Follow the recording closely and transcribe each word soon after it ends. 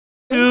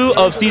2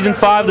 of Season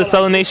 5 of the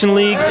Celenation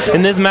League.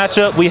 In this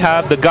matchup, we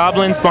have the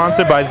Goblins,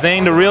 sponsored by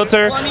Zane The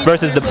Realtor,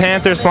 versus the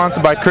Panthers,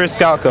 sponsored by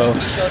Scalco.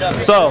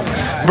 So,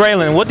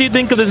 Braylon, what do you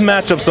think of this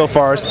matchup so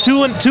far? It's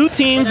two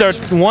teams that are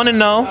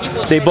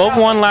 1-0. They both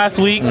won last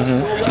week.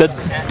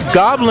 The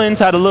Goblins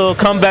had a little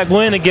comeback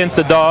win against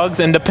the Dogs,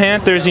 and the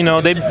Panthers, you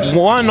know, they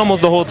won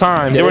almost the whole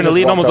time. They were in the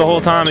lead almost the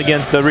whole time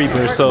against the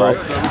Reapers. So,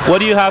 what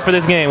do you have for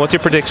this game? What's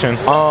your prediction?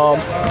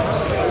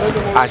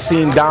 I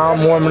seen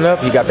Dom warming up.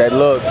 He got that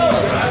look.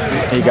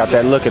 He got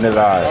that look in his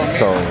eyes.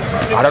 So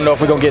I don't know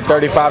if we're gonna get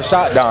 35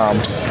 shot Dom,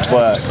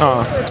 but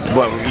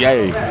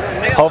hey,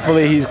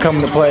 hopefully he's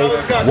coming to play.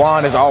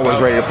 Juan is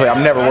always ready to play.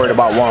 I'm never worried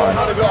about Juan.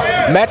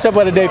 Matchup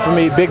of the day for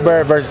me: Big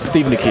Bird versus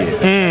Stephen the Kid.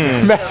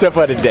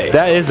 Matchup of the day.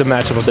 That is the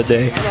matchup of the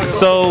day.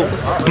 So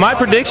my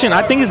prediction,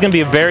 I think, is going to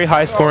be a very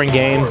high-scoring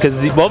game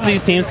because both of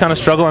these teams kind of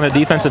struggle on the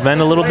defensive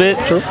end a little bit.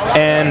 True.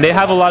 And they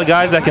have a lot of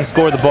guys that can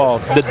score the ball.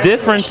 The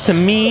difference to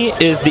me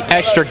is the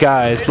extra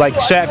guys, like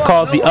Shaq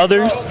calls the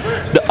others.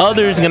 The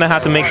others are going to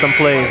have to make some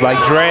plays.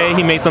 Like Dre,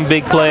 he made some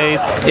big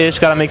plays. Ish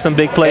got to make some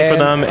big plays for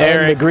them.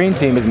 Eric. And the green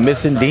team is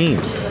missing Dean.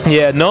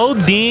 Yeah, no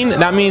Dean.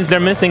 That means they're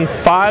missing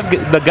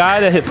the guy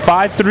that hit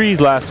 5 threes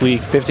last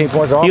week. 15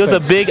 points off. He was a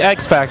big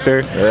X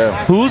factor.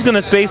 Yeah. Who's going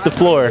to space the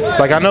floor?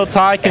 Like, I know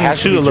Ty can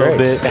shoot a little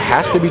bit. It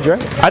has to be Dre.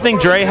 I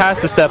think Dre has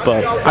to step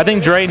up. I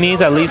think Dre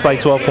needs at least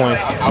like 12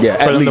 points for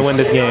them to win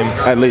this game.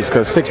 At least,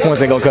 because 6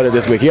 points ain't going to cut it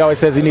this week. He always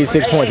says he needs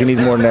 6 points. He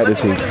needs more than that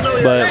this week.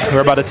 But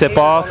we're about to tip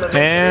off,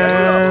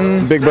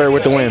 and Big Bird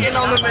with the win.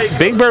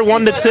 Big Bird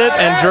won the tip,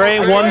 and Dre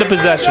won the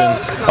possession.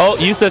 Oh,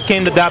 Yusuf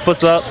came to dap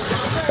us up.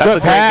 That's Good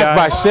a great pass guy.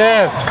 by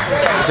Chef.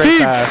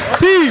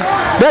 Chief,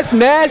 that's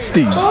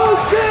nasty.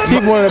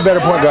 Chief, one of the better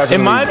point guards.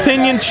 In my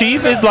opinion,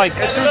 Chief is like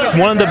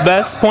one of the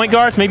best point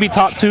guards, maybe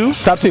top 2.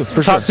 Top 2,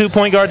 for sure. Top 2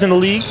 point guards in the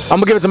league. I'm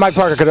going to give it to Mike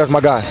Parker because that's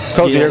my guy.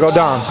 Told you, here go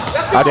Dom.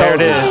 There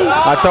it is.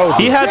 I told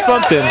you. He had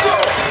something.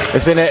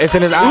 It's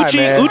in his eye,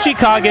 man.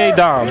 Uchikage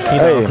Dom.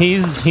 You know,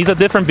 he's a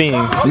different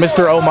being.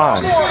 Mr.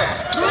 Oman.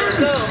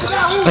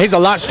 He's a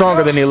lot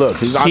stronger than he looks.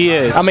 He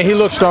is. I mean, he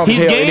looks strong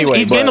anyway.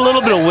 He's gained a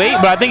little bit of weight,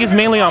 but I think it's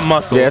mainly on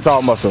muscle. Yeah, it's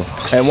all muscle.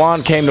 And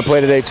Juan came to play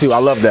today, too. I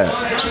love that.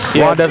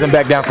 Yeah. Juan doesn't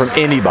back down from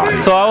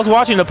anybody. So I was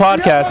watching the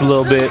podcast a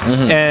little bit,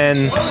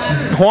 and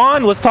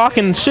Juan was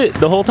talking shit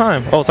the whole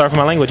time. Oh, sorry for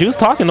my language. He was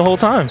talking the whole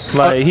time.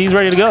 Like, he's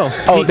ready to go.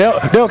 Oh, they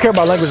don't care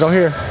about language on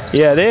here.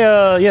 Yeah,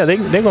 they're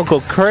going to go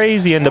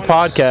crazy in the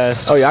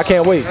podcast. Oh, yeah, I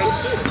can't wait.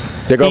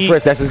 There go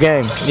Fritz. That's his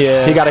game.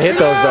 Yeah. He got to hit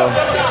those, though.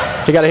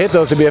 He got to hit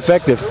those to be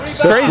effective.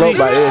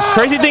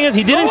 Crazy thing is,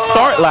 he didn't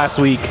start last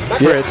week,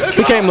 Fritz. Yeah.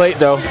 He came late,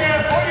 though.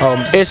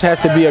 Ish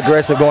has to be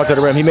aggressive going to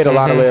the rim. He made a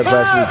lot of layups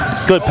last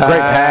week. Good pass. Great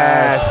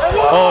pass.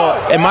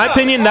 Oh, in my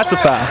opinion, that's a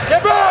foul.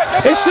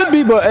 It should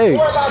be, but hey,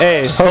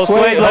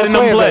 Josue letting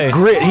them play.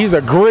 He's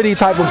a gritty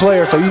type of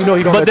player, so you know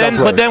he's gonna let them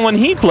play. But then when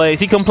he plays,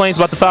 he complains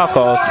about the foul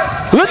calls.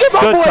 Look at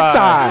my boy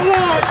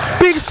Ty.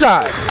 Big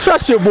shot.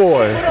 Trust your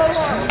boy.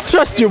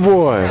 Trust your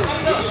boy.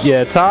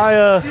 Yeah,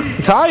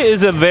 Ty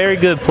is a very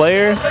good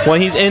player when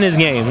he's in his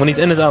game, when he's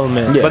in his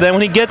element. Yeah. But then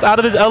when he gets out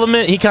of his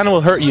element, he kind of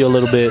will hurt you a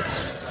little bit.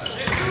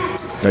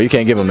 No, you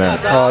can't give him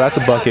that. Oh, that's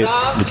a bucket.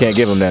 You can't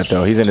give him that,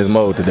 though. He's in his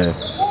mode today.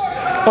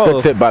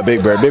 Good tip by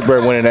Big Bird. Big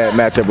Bird winning that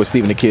matchup with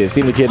Stephen the Kid.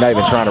 Stephen the Kid not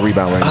even trying to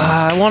rebound right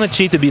now. I want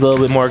Cheat to be a little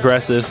bit more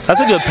aggressive.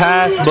 That's a good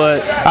pass,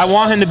 but I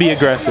want him to be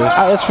aggressive.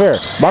 That's fair.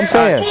 But I'm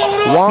saying,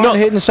 Juan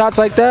hitting shots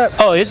like that.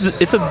 Oh, it's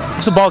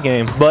a ball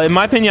game. But in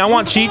my opinion, I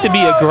want Cheat to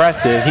be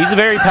aggressive. He's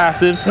very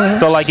passive.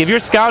 So like if you're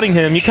scouting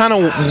him, you kind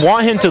of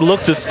want him to look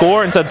to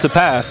score instead of to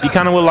pass. You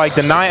kind of would like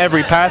deny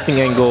every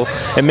passing angle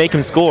and make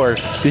him score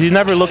because he's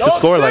never looked to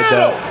score like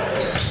that.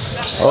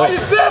 Oh,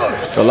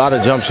 a lot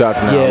of jump shots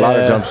now. Yeah. A lot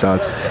of jump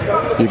shots.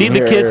 Steve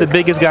the Kid's the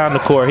biggest guy on the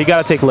court. He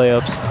got to take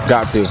layups.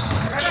 Got to.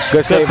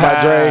 Good save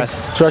by Dre.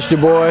 Trust your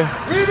boy.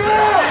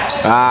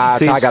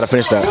 I got to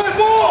finish that.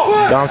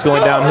 Dom's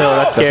going downhill.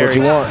 That's scary. That's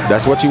what you want.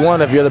 That's what you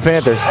want if you're the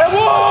Panthers.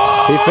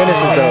 He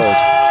finishes those.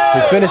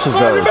 He finishes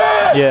those.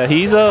 Yeah,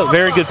 he's a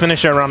very good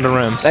finisher around the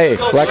rim. Hey,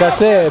 like I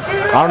said,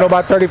 I don't know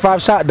about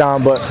 35 shot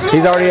Dom, but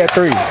he's already at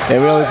 3.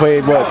 And we only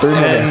played, what, 3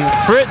 minutes?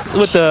 And Fritz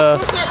with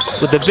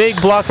the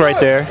big block right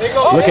there.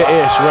 Look at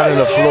Ish running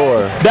the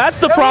floor. That's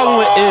the problem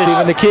with Ish.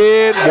 Stephen the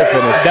Kid, good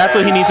finish. That's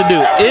what he needs to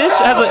do. Ish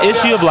has an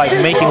issue of like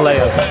making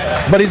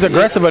layups. But he's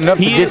aggressive enough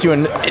to get you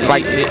in,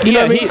 like, you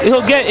know what I mean?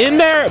 He'll get in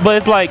there, but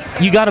it's like,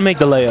 you got to make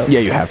the layup.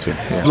 Yeah, you have to.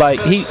 Yeah. Like,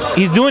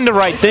 he's doing the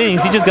right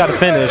things. He just got to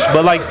finish.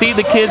 But like, Steve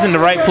the Kid's in the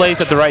right place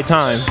at the right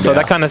time. So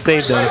that kind of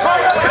saved him.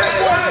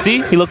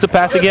 See, he looked to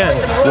pass again.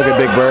 Look at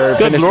Big Bird.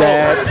 Good finish roll.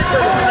 that.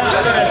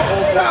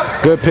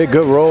 Good pick,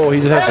 good roll.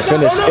 He just has to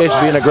finish. Ish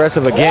being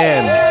aggressive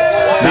again.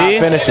 See? Not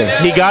finishing.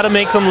 He got to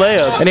make some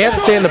layups. And he has to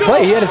stay in the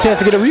play. He had a chance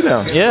to get a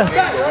rebound. Yeah.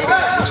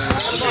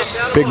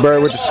 Big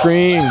Bird with the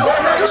screen.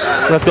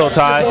 Let's go,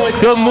 Ty.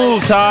 Good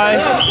move, Ty.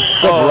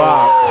 Good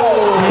block.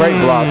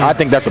 Great block. I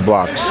think that's a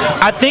block.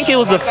 I think it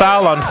was a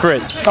foul on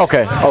Fritz.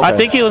 Okay. I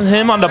think it was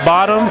him on the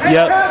bottom.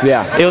 Yep.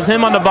 Yeah. It was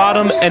him on the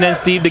bottom, and then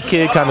Steve the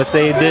Kid kind of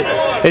saved it.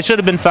 It should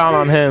have been foul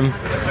on him,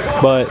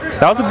 but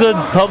that was a good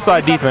help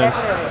side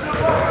defense.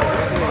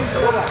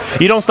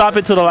 You don't stop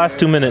it till the last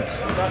 2 minutes.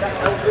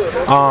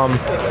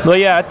 But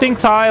yeah, I think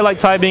Ty, I like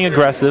Ty being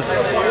aggressive.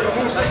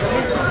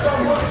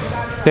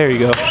 There you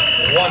go.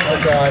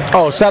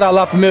 Oh, shout out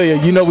La Familia.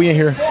 You know we in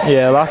here.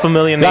 Yeah, La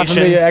Familia Nation. La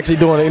Familia actually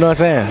doing it. You know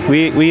what I'm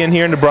saying? We in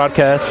here in the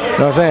broadcast. You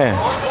know what I'm saying?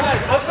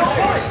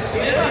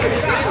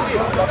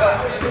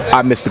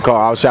 I missed the call.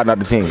 I was shouting out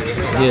the team.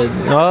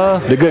 Yeah.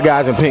 The good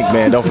guys in pink,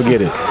 man. Don't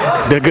forget it.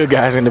 The good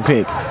guys in the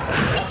pink.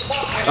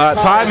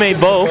 Ty made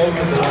both.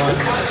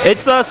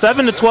 It's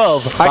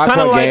 7-12. I kind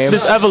of like game.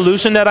 this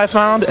evolution that I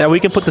found, and we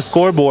can put the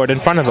scoreboard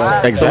in front of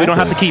us, Exactly. so we don't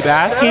have to keep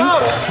asking.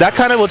 That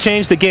kind of will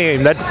change the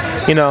game. That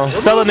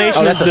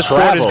Celenation is the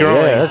sport is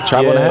growing. Yeah, that's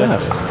travel and a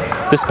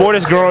half. The sport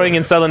is growing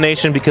in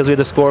Celenation because we have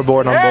the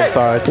scoreboard on both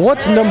sides.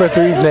 What's number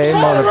 3's name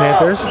on the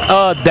Panthers?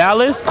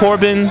 Dallas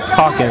Corbin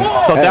Hawkins.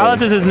 So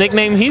Dallas is his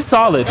nickname. He's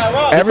solid.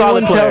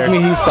 Everyone tells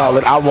me he's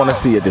solid. I want to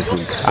see it this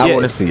week. I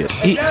want to see it.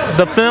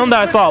 The film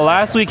that I saw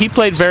last week, he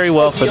played very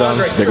well for them.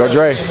 There go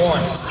Dre.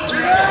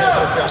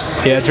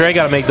 Yeah, Dre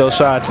got to make those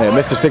shots. Yeah,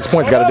 Mr. 6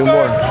 points got to do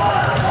more.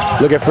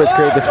 Look at Fritz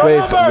create the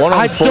space.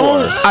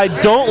 1-on-4. I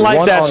don't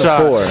like that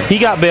shot. 4. He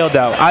got bailed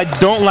out. I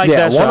don't like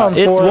that shot.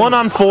 It's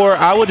 1-on-4.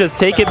 I would just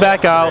take it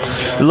back out.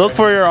 Look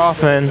for your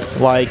offense.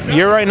 Like,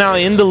 you're right now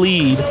in the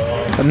lead.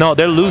 No,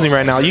 they're losing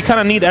right now. You kind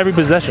of need every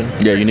possession.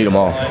 Yeah, you need them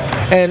all.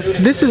 And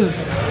this is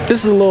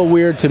a little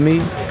weird to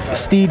me.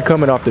 Steed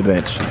coming off the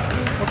bench.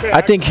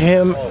 I think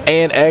him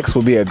and X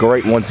would be a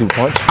great 1-2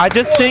 punch. I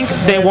just think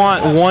they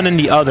want one and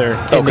the other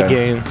in the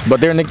game. But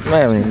they're, you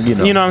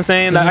know. You know what I'm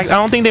saying? I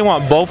don't think they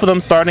want both of them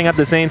starting at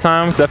the same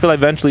time, because I feel like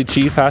eventually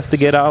Chief has to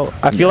get out.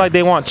 I feel like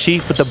they want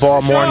Chief with the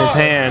ball more in his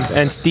hands,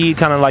 and Steed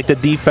kind of like the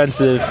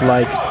defensive,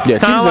 like. Yeah,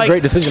 Chief's a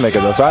great decision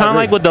maker though. So kind of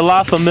like with the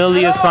La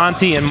Familia,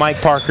 Santi, and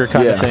Mike Parker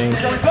kind of thing. You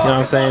know what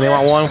I'm saying? They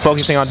want one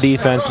focusing on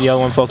defense, the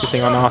other one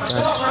focusing on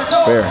offense.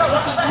 Fair.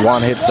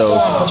 Juan hits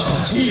those.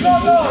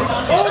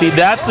 See,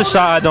 that's the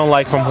shot I don't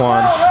like from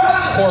Juan.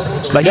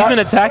 Like, he's been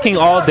attacking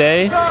all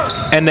day,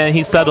 and then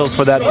he settles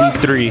for that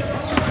deep three.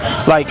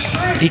 Like,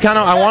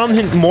 I want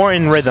him more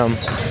in rhythm.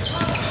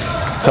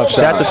 Tough shot.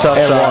 That's a tough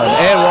shot.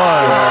 And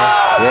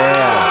one.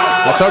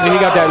 Yeah. I told you he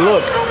got that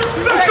look.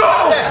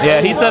 Yeah,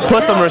 he said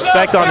put some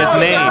respect on his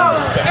name.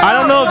 I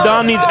don't know if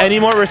Dom needs any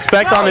more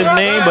respect on his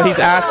name, but he's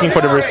asking for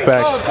the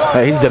respect.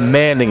 Hey, he's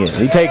demanding it.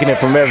 He's taking it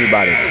from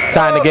everybody.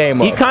 Tying the game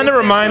up. He kind of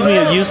reminds me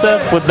of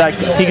Yusuf with, like,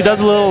 he does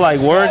little,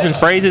 like, words and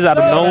phrases out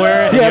of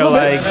nowhere. And you're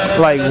like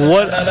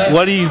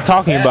what are you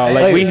talking about?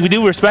 Like, we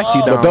do respect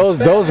you, Dom. But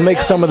those make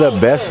some of the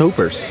best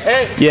hoopers.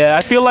 Yeah,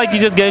 I feel like you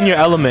just get in your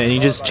element and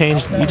you just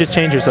change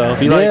yourself.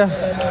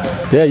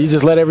 Yeah, you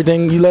just let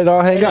it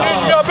all hang out.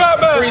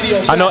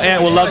 I know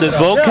Ant will love this.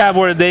 Vocab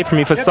word of the day for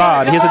me,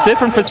 facade. He has a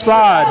different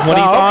facade when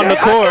he's on the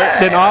court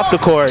than off the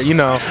court, you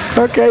know.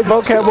 Okay,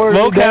 vocab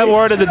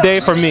word of the day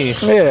for me.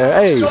 Yeah,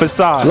 hey.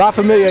 Facade. La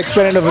Familia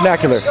expanding the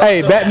vernacular.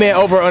 Hey, Batman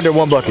over or under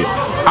 1 bucket.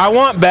 I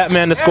want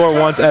Batman to score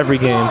once every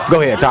game.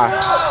 Go ahead, Ty.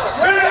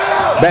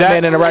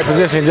 Batman in the right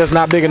position, just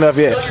not big enough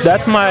yet.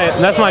 That's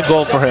my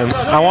goal for him.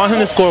 I want him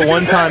to score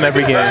 1 time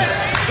every game.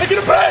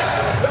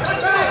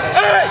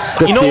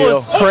 You know what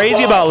was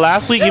crazy about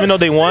last week, even though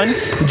they won?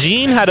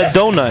 Gene had a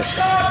donut.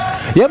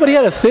 Yeah, but he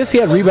had assists, he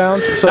had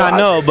rebounds. So I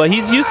know, but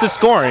he's used to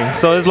scoring,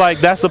 so it's like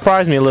that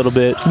surprised me a little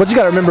bit. But you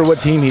got to remember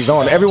what team he's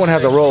on. Everyone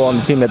has a role on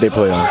the team that they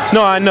play on.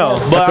 No, I know,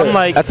 but I'm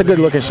like, that's a good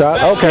looking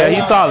shot. Okay, yeah,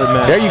 he's solid,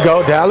 man. There you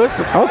go, Dallas.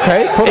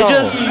 Okay,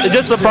 it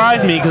just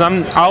surprised me because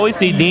I always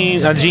see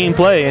Gene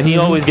play, and he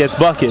always gets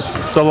buckets.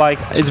 So like,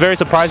 it's very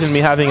surprising to me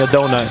having a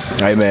donut.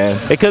 Hey man,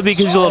 it could be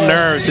because he's a little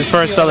nervous. His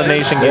first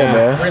Celenation game.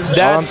 Yeah, man.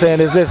 All I'm saying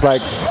is this: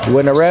 like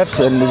when the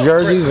refs and the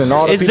jerseys and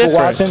all the people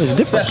watching, it's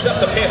different.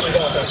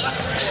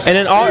 And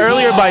then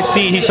earlier by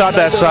Steve, he shot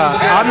that shot.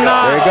 I'm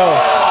not. There you go.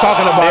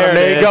 Talking about him.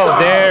 There you go.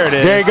 There it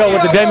is. There you go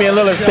with the Damian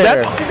Lillard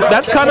stare.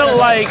 That's kind of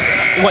like,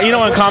 you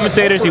know, when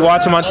commentators, you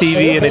watch them on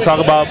TV and they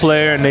talk about a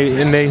player and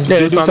they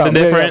do something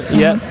different.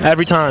 Yeah,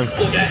 every time.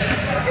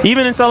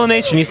 Even in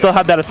Celenation, you still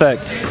have that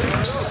effect.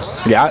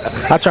 Yeah,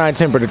 I try and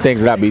temper the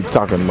things that I be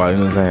talking about. You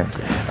know what I'm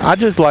saying? I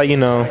just like, you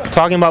know,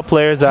 talking about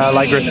players that I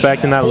like,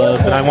 respect, and I love,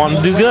 and I want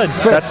them to do good.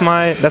 Fair.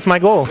 That's my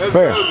goal.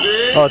 Fair.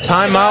 Oh,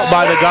 timeout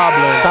by the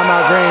Goblins.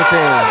 Timeout green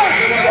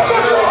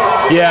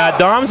team. Yeah,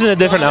 Dom's in a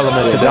different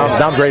element today.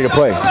 Dom's ready to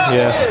play.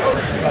 Yeah.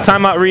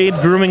 Timeout read,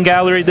 Grooming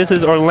Gallery. This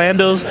is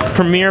Orlando's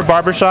premier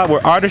barbershop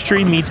where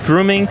artistry meets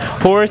grooming.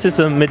 Horace is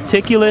a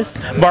meticulous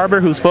barber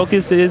whose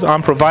focus is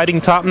on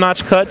providing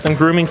top-notch cuts and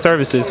grooming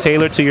services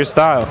tailored to your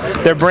style.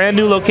 Their brand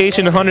new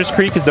location in Hunters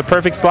Creek is the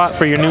perfect spot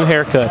for your new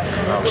haircut.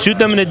 Shoot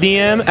them in a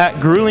DM at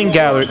Grooming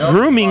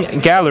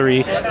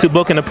Gallery to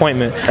book an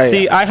appointment. Hey.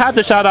 See, I had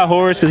to shout out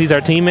Horace because he's our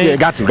teammate. Yeah,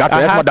 got to. That's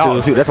my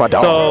dog, too. That's my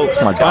dog. So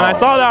when I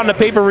saw that on the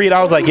paper read, I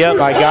was like, yep,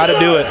 I got to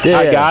do it. Yeah.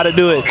 I got to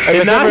do it.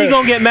 And now he's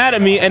going to get mad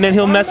at me, and then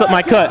he'll mess up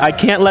my cut. I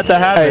can't let that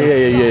happen.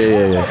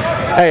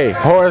 Yeah. Hey,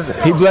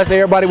 Horace, he blessed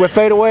everybody with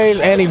fadeaways,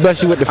 and he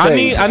blessed you with the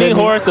fades. I need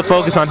Horace to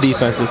focus on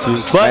defense this week.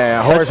 But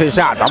man, Horace his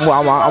shots. I'm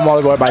all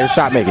about his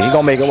shot making. He's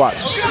going to make it, watch.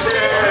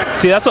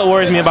 See, that's what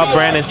worries me about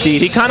Brandon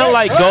Steed. He kind of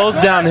like goes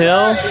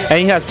downhill and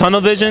he has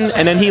tunnel vision,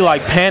 and then he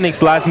like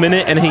panics last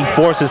minute and he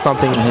forces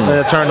something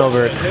a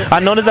turnover. I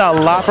noticed that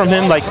a lot from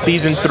him, like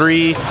season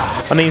 3.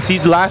 I mean,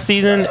 last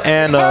season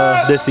and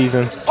this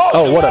season.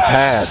 Oh, what a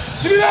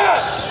pass!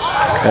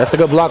 That's a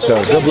good block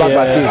though. Good block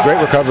by Steve.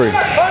 Great recovery.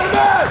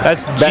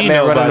 That's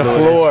Batman running the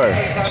floor.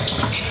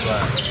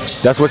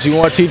 That's what you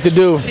want Chief to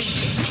do.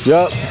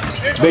 Yup.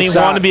 Big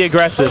shot. Want to be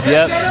aggressive.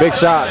 Yep. Big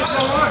shot.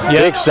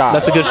 Yep. Big shot.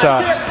 That's a good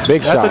shot.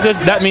 Big shot. That's a good.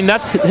 I mean,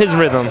 that's his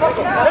rhythm.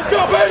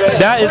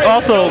 That is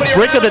also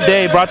Brick of the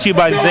Day, brought to you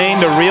by Zane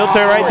the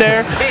Realtor right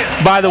there.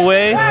 By the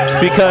way,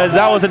 because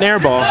that was an air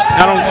ball.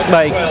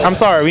 I'm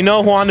sorry. We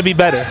know Juan to be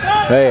better.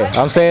 Hey,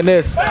 I'm saying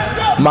this.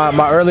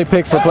 My early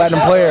pick for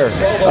Platinum Player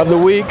of the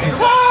Week,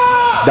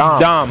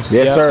 Dom.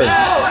 Yes, sir.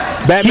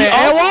 Batman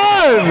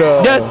and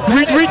one. Yes,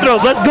 free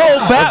throws. Let's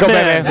go,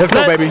 Batman. Let's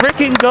go, baby.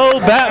 Freaking go,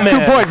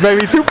 Batman. 2 points,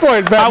 baby. 2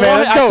 points,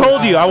 Batman. I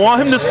told you, I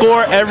want him to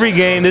score every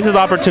game. This is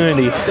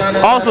opportunity.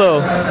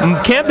 Also,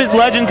 Campus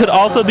Legend could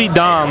also be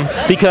Dom,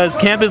 because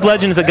Campus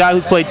Legend is a guy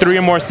who's played 3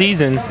 or more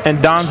seasons,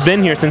 and Dom's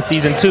been here since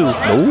season 2. Ooh.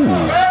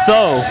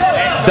 So,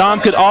 Dom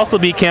could also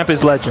be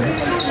Campus Legend.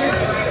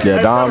 Yeah,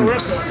 Dom.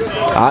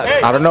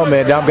 I don't know,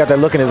 man. Dom got that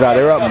look in his eye.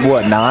 They're up,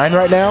 what, 9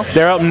 right now?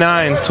 They're up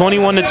 9,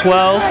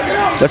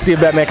 21-12. Let's see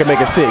if Batman can make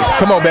a 6.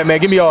 Come on, Batman.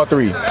 Give me all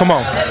 3. Come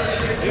on.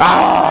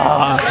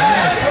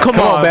 Come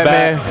on,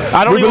 Batman.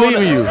 I don't believe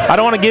in you. I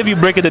don't want to give you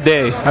Brick of the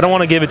Day. I don't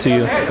want to give it to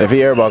you. If he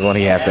airballs one,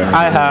 he has to.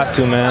 I have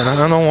to, man.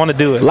 I don't want to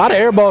do it. A lot of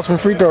airballs from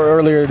free throw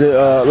earlier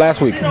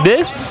last week.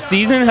 This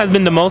season has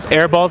been the most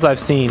airballs I've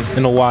seen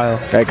in a while.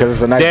 Hey, because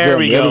it's a nice There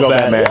we go,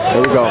 Batman.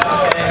 There we go.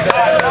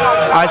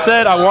 I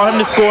said I want him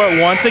to score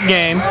once a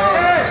game,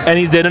 and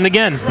he did it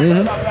again.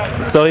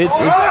 So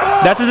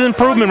that's his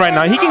improvement right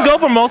now. He can go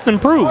for most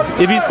improved.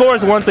 If he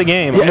scores once a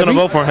game, I'm going to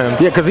vote for him.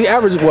 Yeah, because he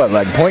averaged, what,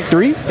 like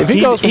 0.3? If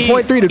he goes from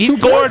 0.3 to 2 he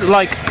scored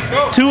like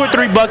 2 or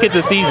 3 buckets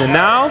a season.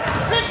 Now,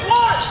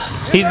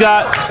 he's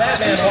got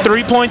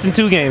 3 points in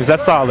 2 games.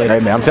 That's solid. Hey,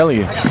 man, I'm telling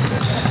you.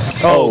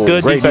 Oh,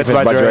 good defense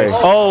by Dre.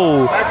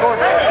 Oh.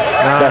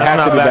 That has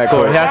to be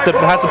backcourt. He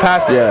has to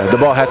pass it. Yeah, the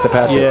ball has to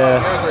pass it.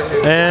 Yeah.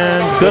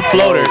 And good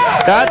floater.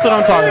 That's what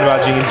I'm talking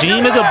about, Gene.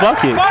 Gene is a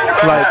bucket.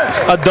 Like,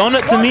 a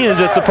donut to me is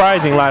just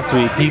surprising last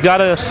week. You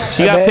gotta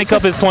pick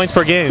up his points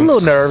per game. A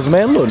little nerves,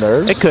 man. A little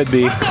nerves. It could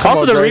be.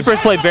 Also, the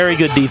Reapers play very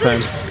good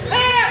defense.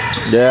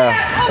 Yeah.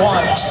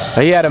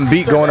 He had him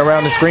beat going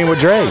around the screen with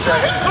Dre.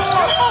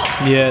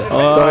 Yeah.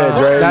 Go ahead,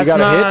 Dre. You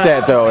gotta hit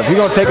that though. If you're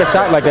gonna take a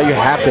shot like that, you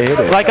have to hit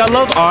it. Like, I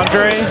love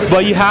Andre,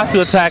 but you have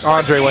to attack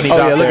Andre when he's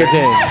out there. Look at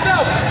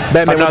James.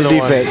 Batman with the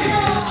defense.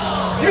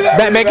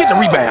 Batman, get the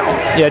rebound.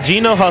 Yeah,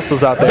 Gino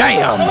hustles out there.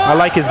 Damn. I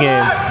like his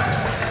game.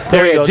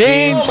 There we go,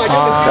 Gene.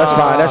 That's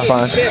fine. That's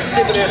fine.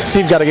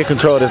 Steve's got to get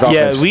control of this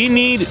offense. Yeah, we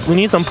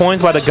need some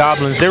points by the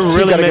Goblins. They're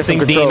really missing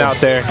Dean out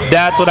there.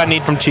 That's what I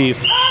need from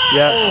Chief.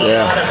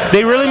 Yeah.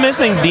 They're really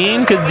missing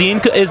Dean, because Dean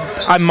is,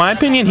 in my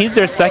opinion, he's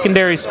their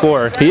secondary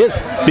scorer. He is.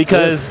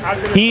 Because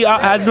he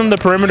adds them the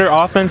perimeter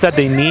offense that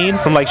they need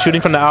from like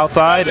shooting from the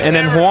outside. And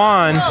then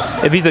Juan,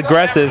 if he's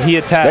aggressive, he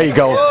attacks. There you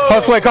go.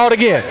 Hostway called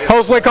again.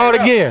 Hostway called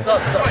again.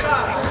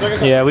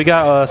 Yeah, we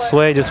got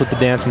Sway just with the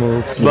dance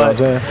moves.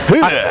 But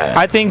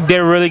I think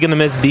they're really going to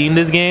miss Dean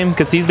this game,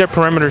 because he's their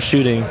perimeter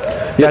shooting.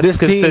 Yeah, this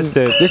team is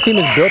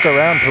built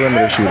around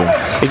perimeter shooting.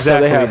 Exactly. So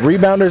they have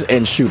rebounders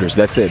and shooters.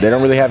 That's it. They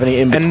don't really have any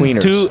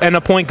in-betweeners. And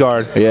a point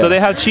guard. Yeah. So they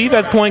have Chief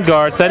as point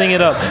guard, setting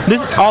it up.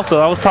 This also,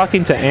 I was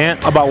talking to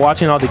Ant about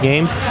watching all the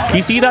games.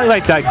 You see that,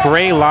 like, that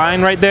gray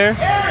line right there?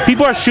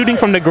 People are shooting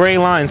from the gray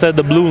line instead of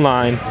the blue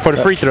line for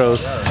the free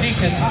throws.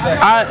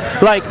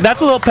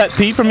 That's a little pet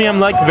peeve for me. I'm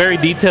like very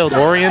detailed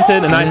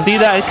oriented, and I see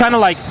that, it kind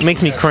of like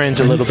makes me cringe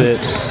a little bit.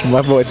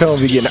 My boy Tone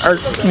be getting hurt.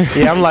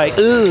 Yeah, I'm like,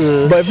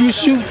 ugh. But if you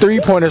shoot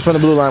 3-pointers from the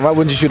blue line, why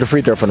wouldn't you shoot a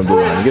free throw from the blue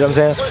line? You know what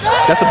I'm saying?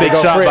 That's a big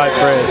shot by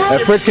Fritz.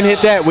 If Fritz can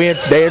hit that,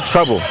 they're in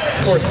trouble.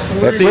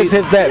 If Fritz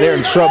hits that, they're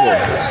in trouble.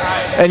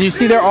 And you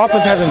see their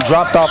offense hasn't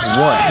dropped off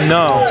once.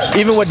 No.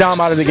 Even with Dom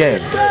out of the game.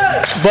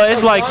 But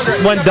it's like,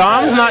 when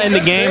Dom's not in the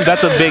game,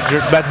 that's a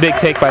big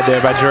take by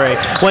Dre.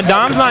 When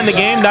Dom's not in the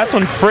game, that's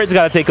when Fritz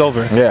got to take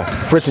over. Yeah,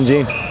 Fritz and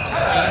Gene.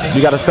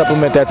 You got to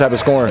supplement that type of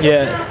scoring.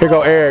 Yeah. Here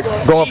go Eric,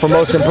 going for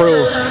most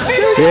improved.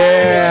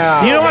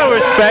 Yeah. You know what I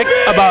respect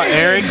about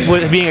Eric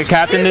with being a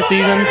captain this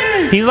season?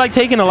 He's like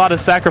taking a lot of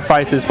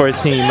sacrifices for his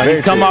team. Like,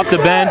 he's come off the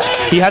bench.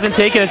 He hasn't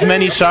taken as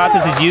many shots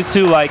as he's used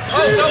to. Like,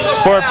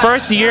 for a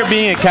first year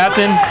being a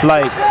captain,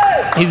 like,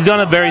 he's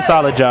done a very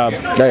solid job.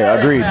 Yeah,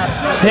 agreed.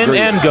 Him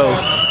and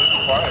Ghost.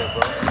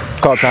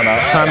 Call timeout.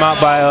 Timeout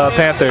by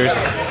Panthers.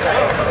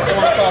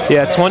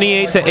 Yeah,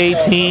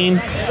 28-18.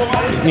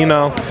 You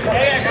know,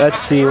 let's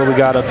see what we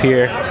got up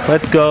here.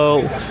 Let's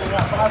go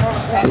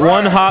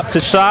One Hop to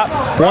Shop.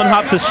 One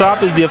Hop to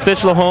Shop is the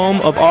official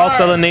home of all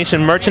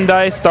Celenation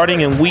merchandise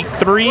starting in week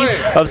 3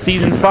 of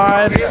season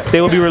 5.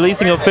 They will be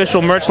releasing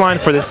official merch line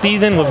for the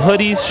season with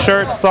hoodies,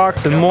 shirts,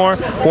 socks, and more.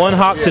 One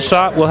Hop to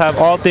Shop will have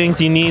all things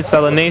you need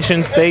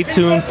Celenation. Stay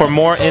tuned for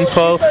more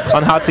info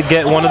on how to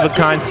get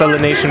one-of-a-kind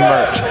Celenation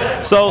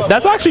merch. So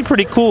that's actually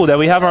pretty cool that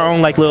we have our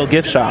own like little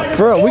gift shop.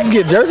 For real, we can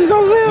get jerseys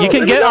on sale? You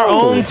can get our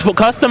own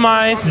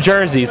customized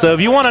jersey. So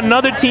if you want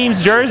another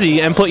team's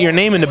jersey and put your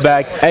name in the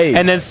back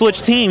and then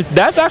switch teams,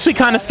 that's actually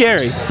kind of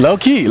scary. Low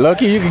key,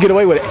 you can get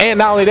away with it. And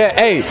not only that,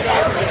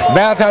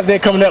 Valentine's Day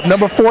coming up,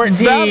 number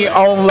 14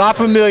 on La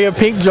Familia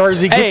pink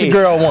jersey. Get your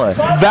girl one.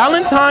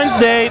 Valentine's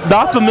Day,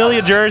 La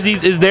Familia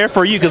jerseys is there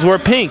for you because we're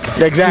pink.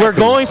 Exactly. We're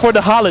going for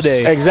the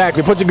holiday.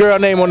 Exactly. Put your girl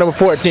name on number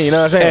 14. You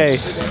know what I'm saying?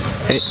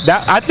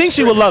 I think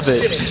she would love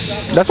it.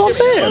 That's what I'm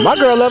saying. My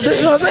girl loved it.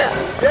 You know what I'm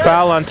saying?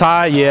 Foul on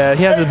Ty. Yeah,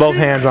 he has his both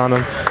hands on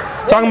him.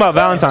 Talking about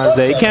Valentine's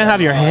Day, you can't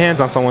have your hands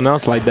on someone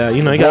else like that.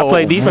 You know, you gotta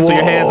play defense with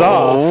your hands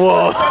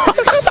off.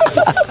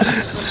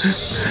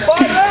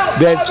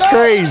 That's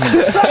crazy.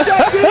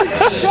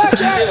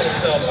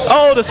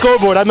 Oh, the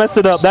scoreboard. I messed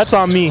it up. That's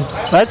on me.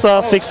 Let's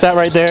fix that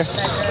right there.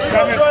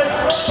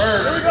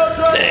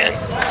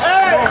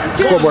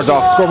 Scoreboard's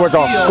off. Scoreboard's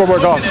off.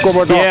 Scoreboard's off.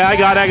 Scoreboard's off. Yeah, I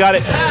got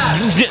it.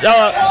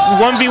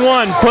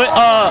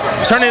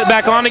 1v1. Turn it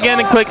back on again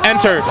and click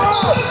enter.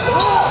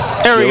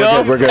 There we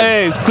go. We're good.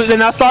 Hey, then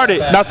now start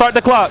it. Now start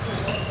the clock.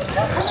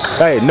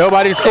 Hey,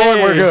 nobody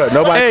scored. We're good.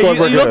 Nobody scored.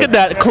 We're good. Look at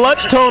that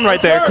clutch tone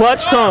right there.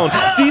 Clutch tone.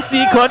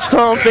 CC clutch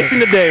tone fixing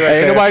the day right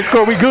there. Ain't nobody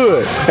scored. We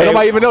good. Ain't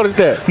nobody even noticed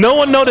that. No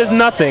one noticed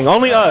nothing.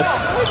 Only us.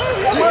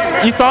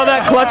 You saw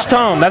that clutch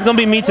tone. That's gonna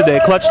be me today.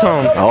 Clutch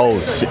tone. Oh,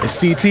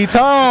 CT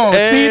tone.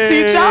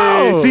 CT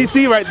tone.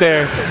 CC right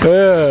there.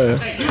 Yeah.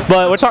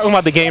 But we're talking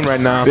about the game right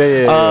now.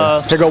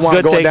 Yeah. Here go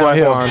Juan going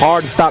downhill. Juan.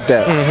 Hard to stop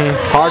that.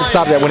 Hard to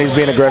stop that when he's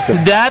being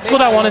aggressive. That's what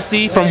I want to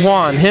see from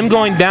Juan. Him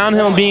going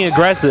downhill and being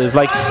aggressive.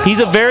 Like, he's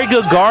a very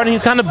good guard, and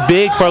he's kind of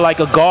big for like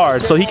a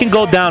guard, so he can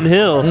go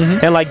downhill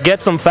and like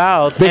get some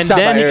fouls, and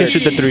then he can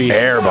shoot the 3.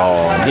 Air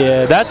ball.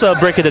 Yeah, that's a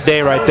brick of the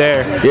day right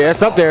there. Yeah,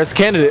 it's up there. It's a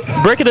candidate.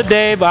 Brick of the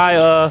day by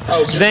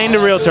Zane The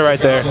Realtor right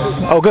there.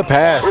 Oh, good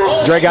pass.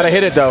 Dre got to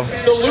hit it though.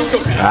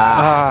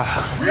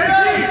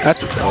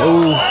 That's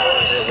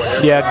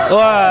yeah.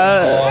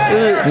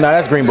 No,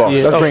 that's green ball.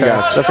 Yeah, that's green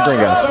guys. That's the green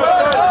guys.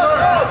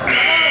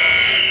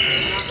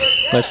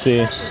 Let's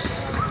see.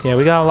 Yeah,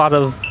 we got a lot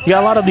of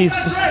these.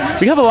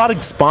 We have a lot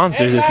of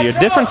sponsors this year.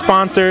 Different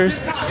sponsors.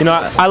 You know,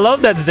 I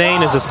love that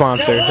Zane is a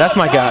sponsor. That's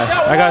my guy.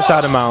 I gotta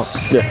shout him out.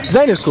 Yeah,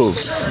 Zane is cool.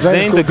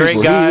 Zane's a great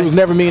guy. He was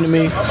never mean to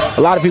me.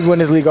 A lot of people in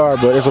this league are,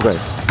 but it's okay.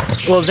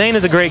 Well, Zane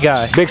is a great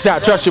guy. Big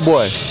shot. Trust your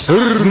boy.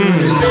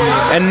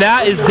 And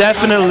that is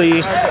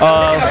definitely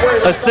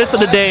assist of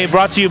the day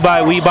brought to you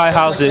by We Buy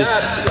Houses.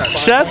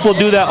 Chef will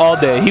do that all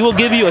day. He will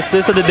give you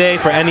assist of the day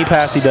for any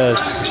pass he does.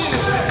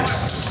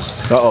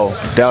 Uh-oh.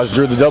 Dallas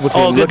drew the double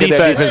team. Oh, good Look at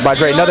that defense by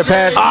Dre. Another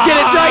pass. Get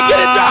it, Dre. Get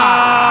it, Dre.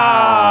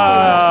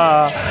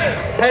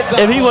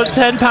 If he was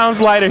 10 pounds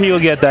lighter, he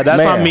would get that.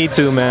 That's on me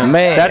too, man.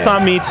 That's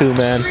on me too,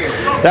 man.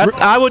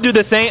 I would do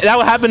the same. That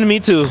would happen to me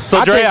too.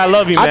 So Dre, I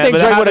love you, man. I think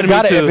Dre would have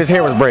got it if his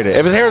hair was braided.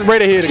 If his hair was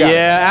braided, he'd have got it.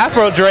 Yeah,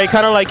 Afro Dre,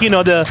 kind of like, you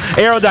know, the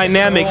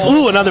aerodynamics.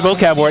 Ooh, another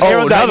vocab word.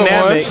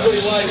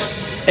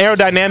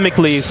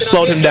 Aerodynamically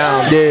slowed him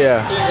down.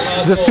 Yeah.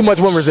 Just too much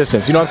wind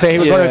resistance. You know what I'm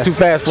saying? He was running too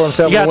fast for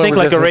himself. You gotta think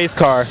like a race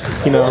car,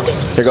 you know.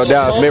 Here go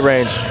Dallas,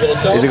 mid-range.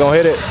 Is he gonna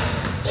hit it?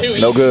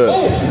 No good.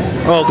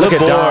 Oh, look at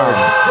Dom.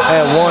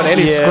 And one, and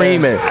he's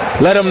screaming.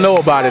 Let him know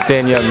about it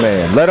then, young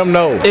man. Let him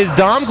know. Is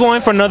Dom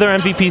going for another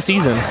MVP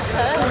season?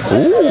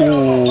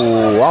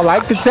 Ooh, I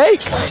like the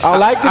take.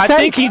 I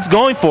think he's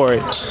going for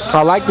it.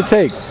 I like the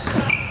take.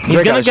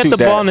 He's going to get the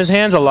ball in his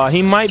hands a lot.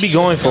 He might be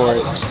going for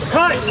it.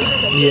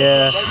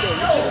 Yeah.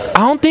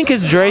 I don't think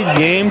it's Dre's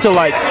game to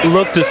like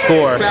look to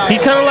score.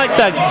 He's kind of like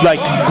that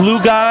glue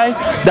guy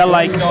that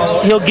like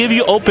he'll give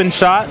you open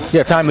shots.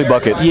 Yeah, timely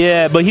buckets.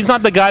 Yeah, but he's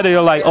not the guy that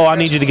you're like, oh, I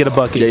need you to get a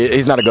bucket. Yeah,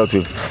 he's not a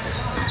go-to.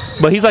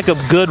 But he's like a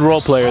good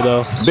role player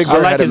though. Big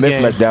Bird had a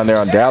mismatch down there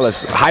on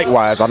Dallas.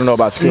 Height-wise, I don't know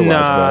about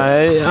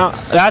skill-wise. Nah,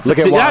 that's a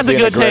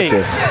good take.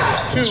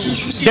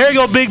 There you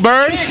go, Big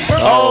Bird.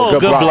 Oh,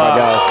 good block.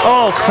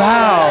 Oh,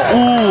 foul.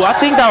 Ooh, I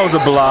think that was a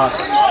block.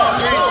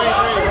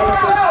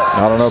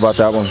 I don't know about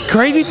that one.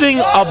 Crazy thing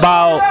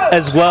about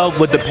as well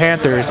with the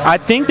Panthers, I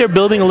think they're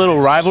building a little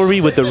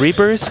rivalry with the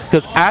Reapers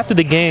because after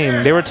the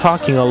game they were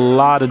talking a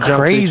lot of junk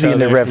crazy in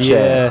the ref chat.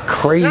 Yeah,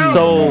 crazy.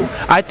 So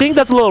I think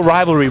that's a little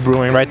rivalry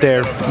brewing right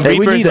there. Hey,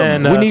 we need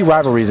them. We need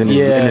rivalries in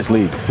this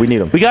league. We need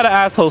them. We got to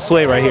ask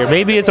Josue right here.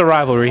 Maybe it's a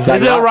rivalry. Is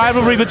it a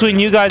rivalry between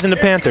you guys and the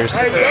Panthers?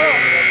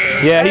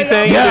 Yeah, he's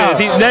saying it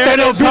is. There's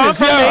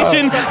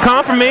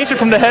confirmation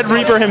from the head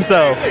Reaper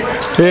himself.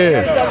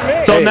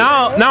 Yeah. So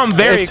now I'm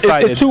very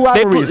excited. It's two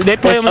rivalries. They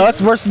play us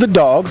versus the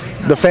dogs,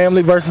 the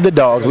family versus the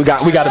dogs. We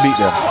got to beat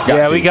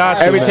them. We got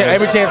to. Every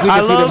chance we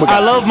can see them. I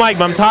love Mike,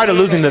 but I'm tired of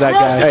losing to that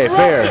guy. Hey,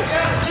 fair.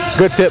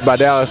 Good tip by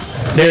Dallas.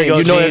 There you go.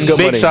 You know it's good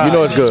money. You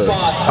know it's good.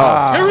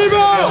 Here we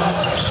go.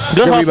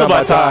 Good hustle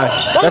by Ty.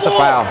 That's a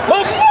foul.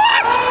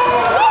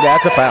 Yeah,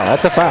 that's a foul.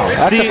 That's a foul.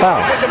 That's a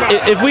foul.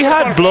 If we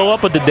had blow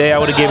up of the day, I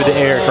would have gave it to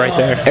Eric right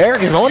there.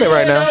 Eric is on it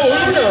right now.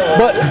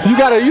 But you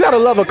gotta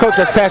love a coach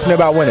that's passionate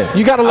about winning.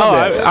 You gotta love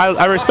that.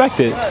 I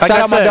respect it. Like shout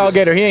out my dog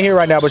Gator. He ain't here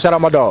right now, but shout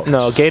out my dog.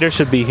 No, Gator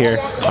should be here.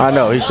 I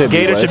know he should.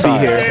 Gator be. should be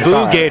here.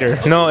 Boo Gator.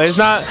 No, it's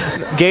not.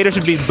 Gator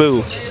should be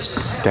boo.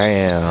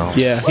 Damn.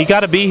 Yeah, he got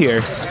to be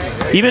here.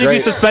 Even if you're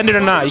suspended or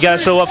not, you got to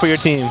show up for your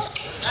team.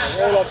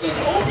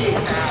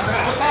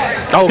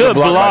 Oh, good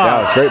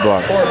block. Great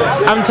block.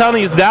 I'm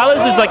telling you, Dallas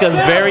is like a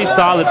very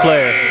solid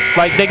player.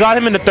 Like, they got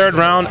him in the 3rd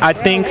round. I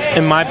think,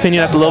 in my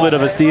opinion, that's a little bit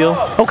of a steal.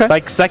 Okay.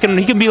 Like, second,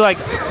 he can be like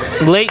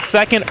late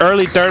 2nd,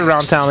 early 3rd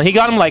round talent. He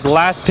got him like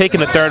last pick in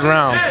the 3rd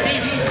round.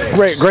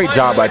 Great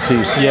job by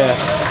Chief. Yeah.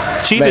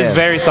 Chief is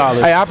very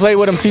solid. Hey, I played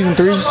with him season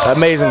 3.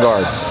 Amazing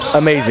guard.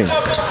 Amazing.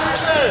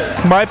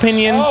 In my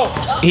opinion,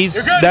 he's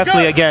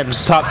definitely, again,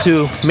 top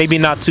 2, maybe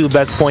not 2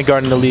 best point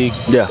guard in the league.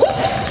 Yeah.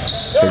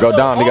 Here go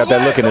Dom. He got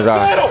that look in his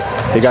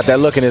eye. He got that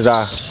look in his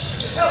eye.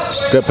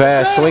 Good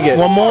pass. Swing it.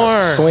 One more.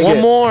 Swing One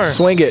it. more.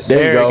 Swing it.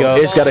 There you go.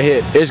 It's got to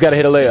hit. It's got to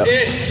hit a layup.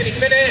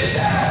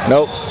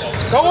 Nope.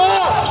 Go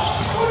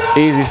on.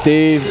 Easy,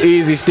 Steve.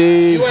 Easy,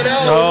 Steve.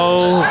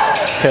 No.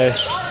 Okay.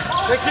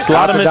 A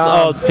lot of missed.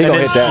 Oh, he gonna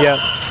hit that.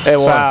 Yeah.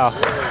 And foul.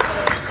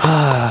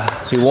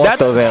 He wants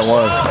those and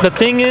ones. The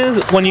thing is,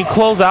 when you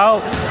close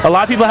out, a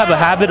lot of people have a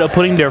habit of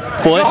putting their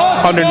foot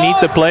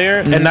underneath the player,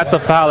 and that's a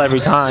foul every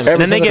time.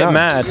 And then they get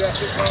mad.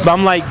 But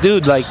I'm like,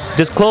 dude, like,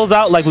 just close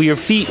out like with your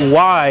feet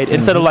wide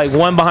instead of like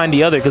one behind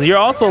the other, because you're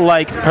also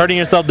like hurting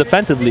yourself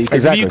defensively.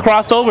 Exactly. If you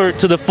crossed over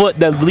to the foot,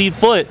 the lead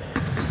foot,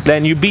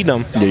 then you beat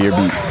them. Yeah, you're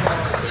beat.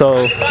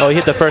 So, he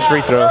hit the first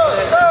free throw.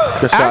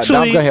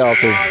 Actually,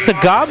 the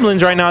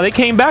Goblins right now, they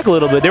came back a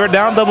little bit. They were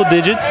down double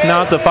digits.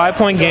 Now it's a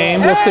 5-point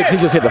game. Well, 6. He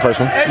just hit the first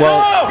one.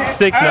 Well,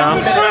 6 now.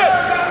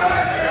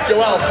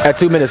 At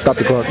 2 minutes, stop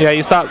the clock. Yeah,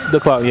 you stop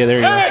the clock. Yeah, there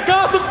you go. Hey,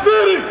 Gotham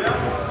City!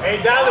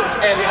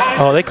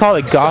 Oh, they call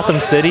it Gotham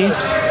City?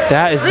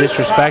 That is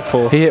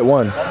disrespectful. He hit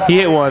one. He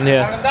hit one,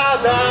 yeah.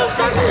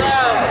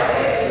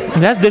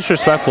 That's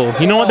disrespectful.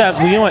 You know what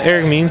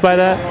Eric means by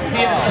that?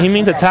 He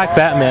means attack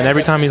Batman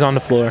every time he's on the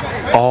floor.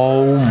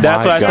 Oh my God.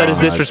 That's what I said is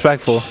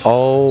disrespectful.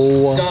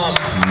 Oh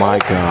my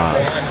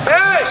God.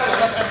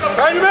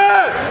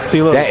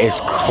 See, look. That is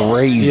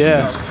crazy.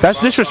 Yeah. That's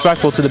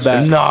disrespectful to the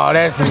bat. No,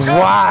 that's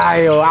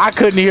wild. I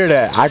couldn't hear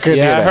that. I couldn't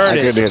hear that. I heard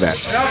it. Couldn't hear that.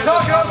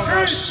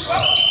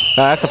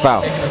 That's a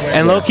foul.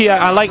 And low-key,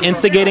 I like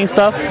instigating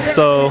stuff.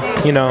 So,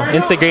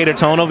 instigator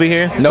tone over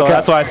here. So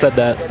that's why I said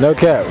that. No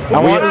cap. I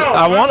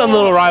want a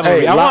little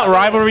rivalry. I want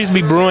rivalries to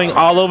be brewing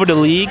all over the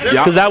league,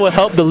 because that would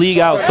help the league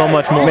out so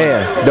much more.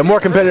 Man, the more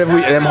competitive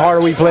and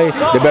harder we play,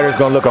 the better it's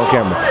going to look on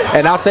camera.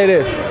 And I'll say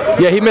this.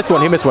 Yeah, he missed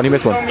one.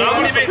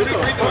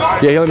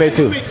 Yeah, he only made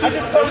 2.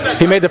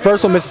 He made the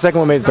first one, missed the second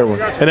one, made the third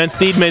one. And then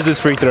Steed made his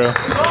free throw.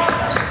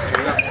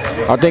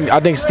 I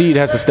think Steed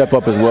has to step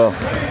up as well.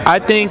 I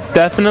think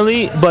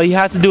definitely, but he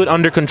has to do it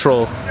under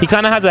control. He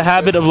kind of has a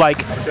habit of like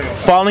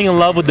falling in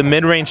love with the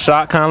mid-range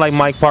shot, kind of like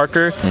Mike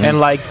Parker, and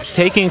like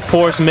taking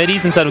forced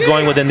middies instead of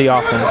going within the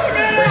offense.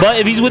 But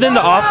if he's within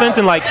the offense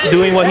and like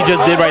doing what he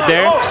just did right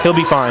there, he'll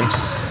be fine.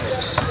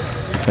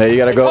 Hey, you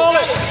gotta go.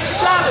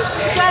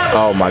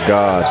 Oh my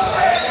God.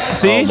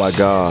 See? Oh my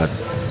God.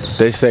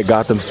 They said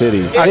Gotham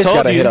City. I just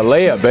gotta hit a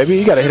layup, baby.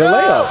 You gotta hit a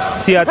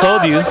layup. See, I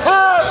told you.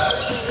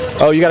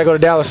 Oh, you gotta go to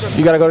Dallas.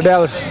 You gotta go to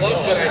Dallas.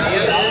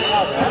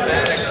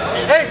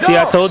 See,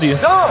 I told you.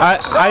 I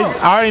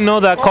already know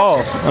that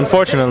call,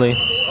 unfortunately,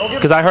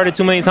 because I heard it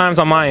too many times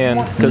on my end,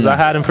 because I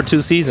had him for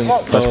 2 seasons.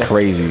 So. That's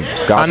crazy.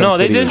 I know,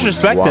 they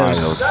disrespect him.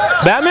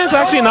 Batman's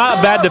actually not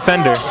a bad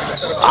defender.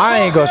 I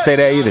ain't gonna say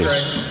that either,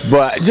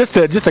 but just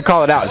to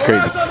call it out is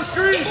crazy.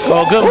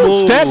 Oh, good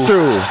move. Step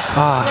through.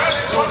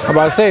 I'm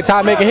about to say,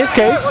 Ty making his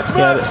case.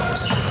 Yeah.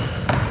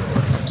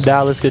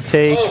 Dallas could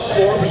take.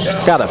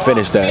 Gotta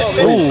finish that.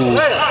 Ooh.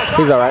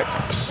 He's all right.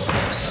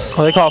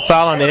 Oh, they call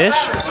foul on Ish?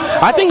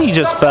 I think he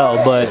just fell,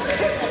 but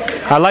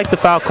I like the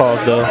foul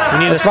calls, though.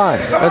 That's fine.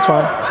 That's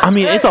fine. I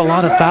mean, it's a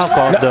lot of foul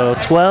calls, though.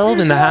 12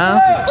 and a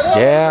half?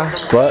 Yeah,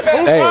 but,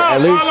 hey,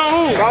 at least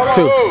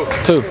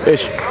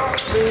 2-ish.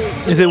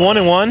 Is it 1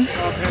 and 1?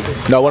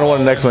 No, 1 and 1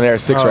 the next one there.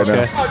 6 right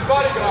now.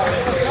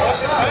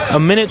 A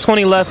minute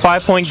 20 left,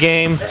 5-point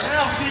game.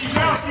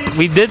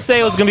 We did say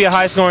it was going to be a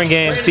high-scoring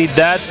game. See,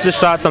 that's the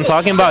shots I'm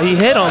talking about. He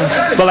hit them,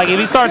 but like if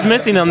he starts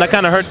missing them, that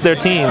kind of hurts their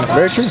team.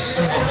 Very true.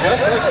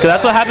 Because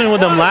that's what happened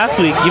with them last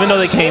week, even though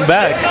they came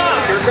back.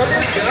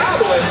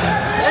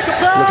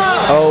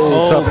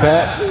 Oh, tough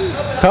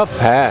pass. Tough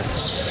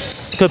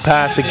pass. Good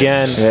pass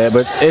again. Yeah,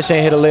 but Ish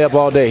ain't hit a layup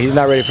all day. He's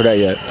not ready for that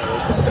yet.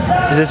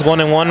 Is this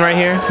 1 and 1 right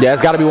here? Yeah,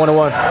 it's got to be 1 and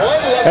 1.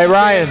 Hey,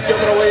 Ryan.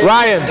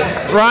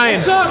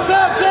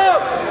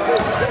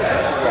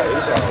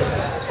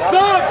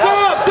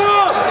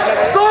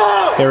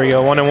 There we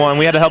go, 1 and 1.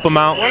 We had to help him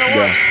out.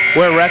 Yeah.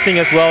 We're refing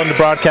as well in the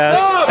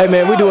broadcast. Hey,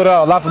 man, we do it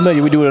all. La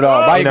Familia, we do it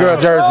all. Buy your girl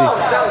jersey.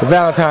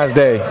 Valentine's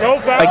Day.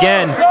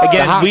 Again,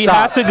 we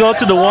have to go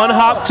to the one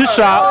hop to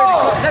shop.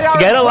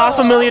 Get a La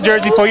Familia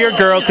jersey for your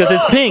girl because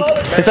it's pink.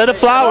 Instead of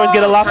flowers,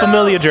 get a La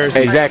Familia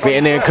jersey. Exactly,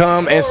 and then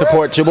come and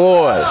support your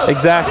boys.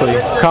 Exactly.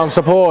 Come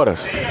support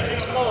us. You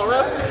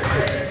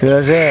know what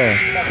I'm saying?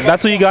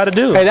 That's what you got to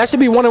do. Hey, that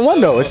should be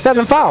 1-1 though. It's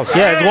 7 fouls.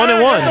 Yeah, it's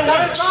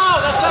 1-1.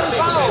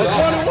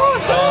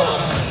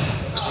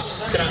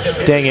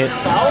 Dang it.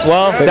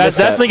 Well, that's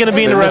definitely going to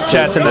be in the ref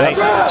chat tonight.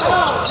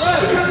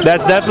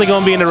 That's definitely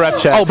going to be in the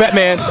ref chat. Oh,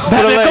 Batman.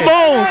 Batman, come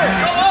on.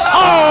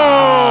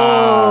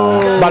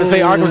 Oh! About to say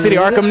Arkham City,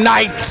 Arkham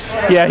Knights.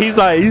 Yeah, he's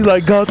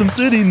like Gotham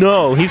City.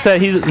 No, he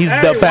said he's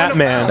the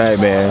Batman. Hey,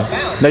 man.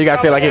 No, you got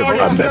to say it like it.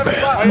 I'm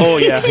Batman. Oh,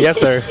 yeah. Yes,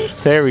 sir.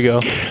 There we go.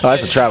 Oh,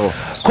 that's a travel.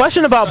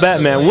 Question about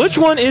Batman. Which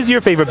one is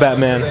your favorite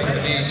Batman?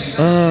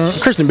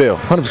 Christian Bale,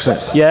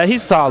 100%. Yeah,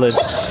 he's solid.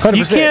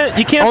 100%.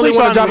 You can't only sleep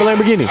one on to drive a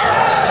Lamborghini.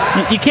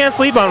 You can't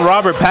sleep on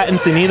Robert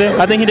Pattinson either.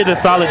 I think he did a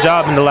solid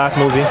job in the last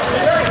movie.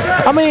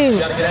 I mean,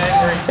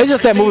 it's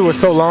just that movie was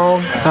so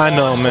long. I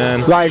know,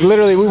 man. Like,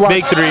 literally, we watched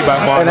Big 3 by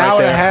Juan an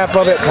hour and a half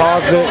of it,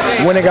 paused it,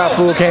 went and got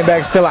food, came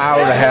back, still an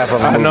hour and a half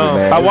of it. I know.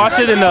 Man. I watched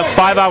it in a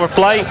 5-hour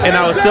flight, and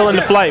I was still in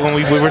the flight when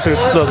we were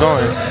still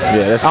going. Yeah,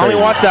 that's crazy. I only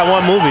watched that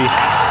one movie.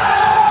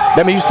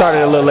 That means you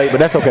started a little late, but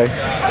that's okay.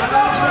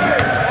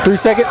 3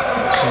 seconds?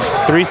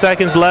 3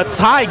 seconds left.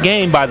 Tie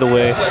game, by the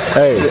way.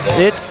 Hey,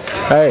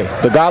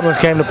 the Goblins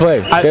came to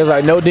play. They was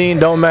like, no, Dean,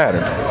 don't matter.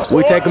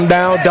 We take them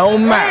down,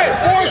 don't matter.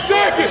 4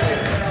 seconds.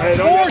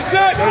 4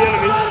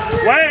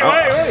 seconds.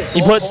 Wait.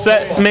 You put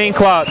set main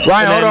clock.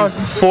 Ryan, hold on.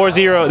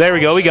 4-0. There we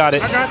go. We got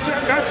it. I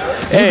got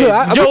you. Hey,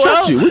 we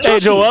trust you.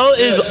 Joel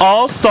is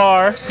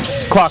all-star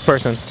clock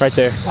person right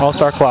there.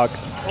 All-star clock.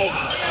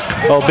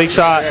 Oh, big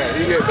shot.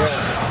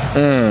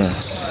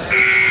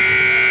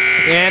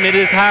 And it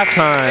is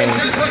halftime.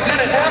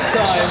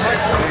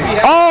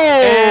 Oh!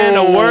 And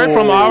a word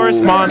from our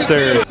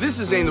sponsor. This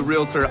is Zane The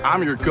Realtor.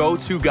 I'm your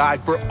go-to guy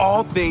for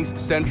all things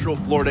Central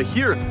Florida,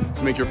 here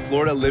to make your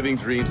Florida living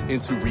dreams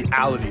into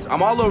realities.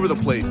 I'm all over the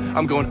place.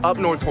 I'm going up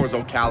north towards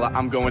Ocala.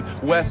 I'm going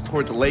west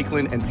towards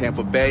Lakeland and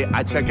Tampa Bay.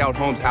 I check out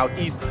homes out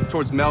east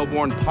towards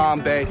Melbourne,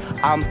 Palm Bay.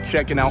 I'm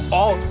checking out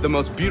all the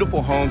most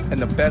beautiful homes and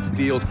the best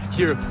deals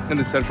here in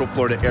the Central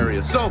Florida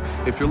area. So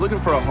if you're looking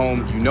for a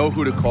home, you know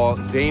who to call.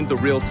 Zane The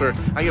Realtor.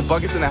 I get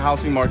buckets in the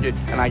housing market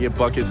and I get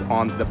buckets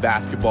on the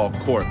basketball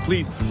court.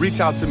 Please reach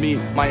out to me.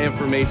 My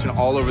information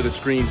all over the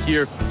screen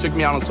here. Check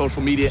me out on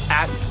social media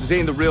at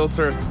Zane The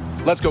Realtor.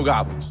 Let's go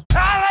Goblins.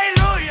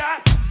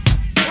 Hallelujah.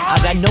 I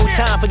got no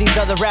time for these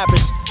other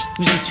rappers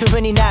using too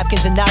many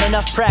napkins and not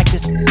enough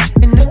practice.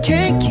 And I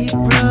can't keep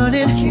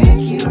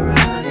running,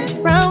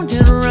 round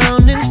and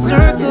round in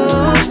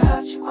circles.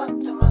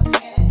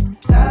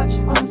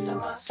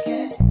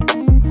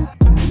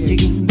 You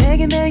keep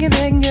begging,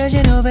 cause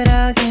you know that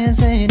I can't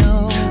say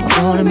no.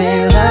 I wanna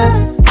make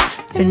love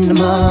in the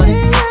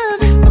morning.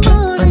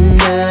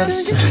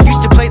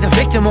 Used to play the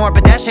victim more,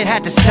 but that shit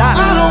had to stop.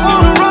 I don't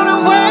wanna run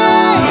away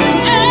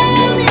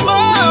anymore.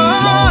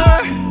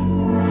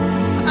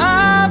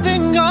 I've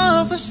been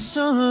gone for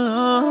so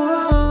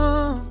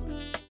long.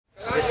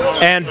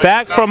 And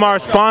back from our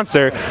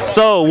sponsor.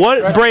 So,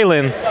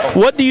 Braylon,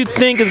 what do you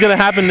think is going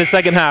to happen in the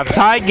second half?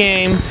 Tie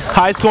game,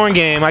 high-scoring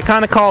game. I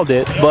kind of called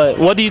it, but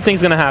what do you think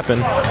is going to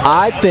happen?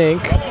 I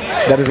think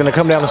that it's going to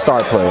come down to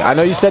start play. I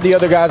know you said the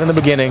other guys in the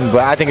beginning,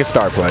 but I think it's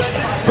start play.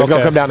 It's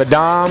going to come down to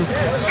Dom,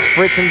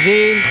 Fritz and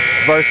Gene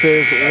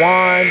versus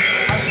Juan,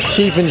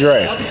 Chief and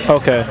Dre.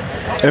 Okay.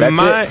 In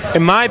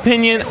my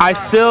opinion, I'm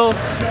still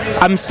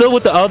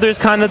with the others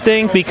kind of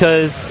thing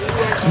because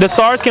the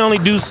stars can only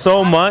do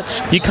so much.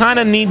 You kind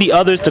of need the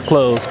others to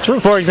close. True.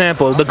 For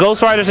example, the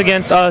Ghost Riders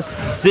against us,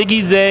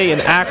 Ziggy Zay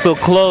and Axel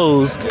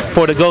closed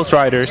for the Ghost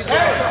Riders.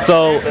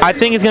 So I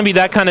think it's going to be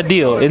that kind of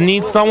deal. It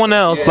needs someone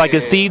else like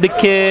a Steve the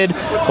Kid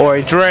or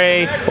a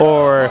Dre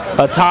or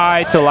a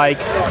Ty to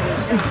like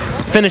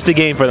finish the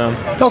game for them.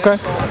 Okay.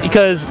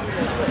 Because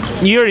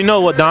you already know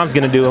what Dom's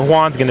going to do and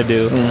Juan's going to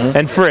do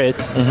and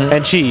Fritz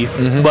and Chief.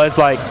 But it's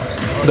like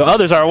the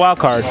others are a wild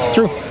card.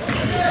 True.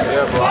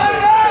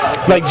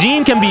 Like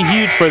Gene can be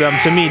huge for them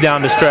to me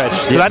down the stretch.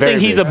 Because I think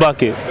he's a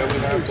bucket.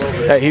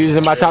 Hey, he's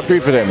in my top 3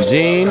 for them.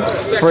 Gene,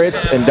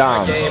 Fritz, and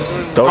Dom.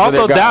 Those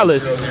also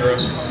Dallas.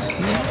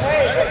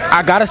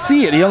 I gotta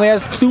see it. He only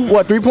has 3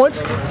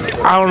 points?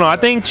 I don't know. I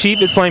think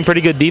Chief is playing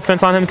pretty good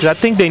defense on him because I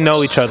think they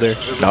know each other.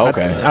 Oh,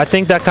 okay. I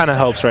think that kind of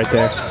helps right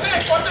there.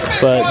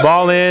 But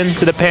ball in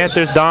to the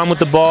Panthers. Dom with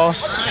the ball.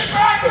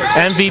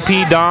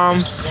 MVP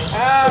Dom.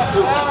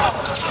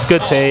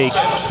 Good take.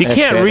 You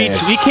can't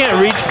reach. You can't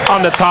reach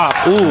on the top.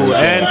 Ooh,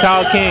 and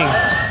Kyle King.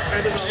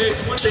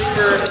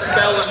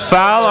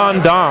 Foul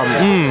on Dom.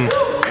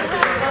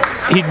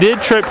 He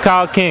did trip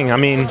Kyle King. I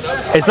mean,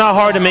 it's not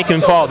hard to make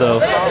him fall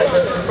though.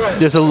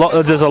 There's a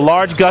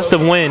large gust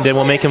of wind that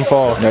will make him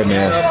fall. Hey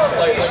man.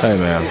 Hey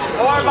man.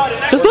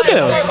 Just look at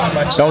him.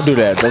 Don't do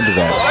that. Don't do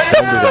that.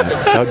 Don't do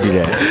that. Don't do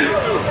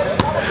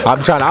that.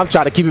 I'm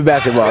trying to keep it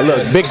basketball.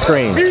 Look, big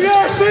screen.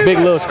 Big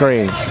little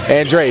screen.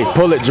 And Dre,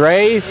 pull it,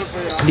 Dre.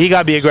 He got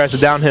to be aggressive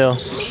downhill.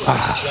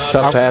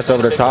 Tough pass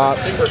over the top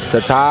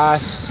to Ty.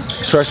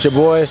 Trust your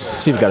boy.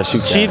 Chief got to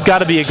shoot. Chief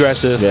got to be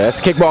aggressive. Yeah, that's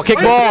kickball.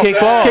 Kickball.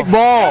 Kickball.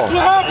 Kickball. What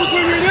happens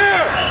when you're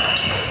there?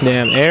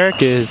 Damn,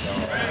 Eric is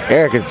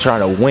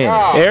trying to win.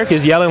 Eric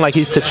is yelling like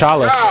he's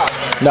T'Challa.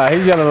 No,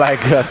 he's yelling like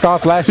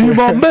Sauce last year.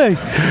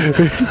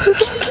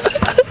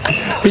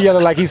 He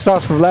yelling like he's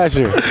Sauce from last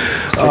year.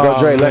 There goes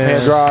Dre, left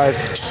hand drive.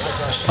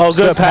 Oh,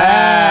 good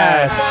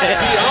pass.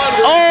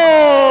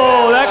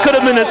 Oh, that could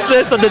have been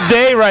assist of the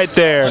day right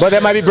there. But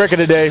that might be break of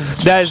the day.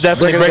 That is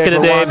definitely break of the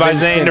day by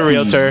Zane The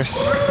Realtor.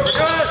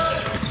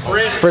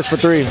 First for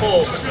 3.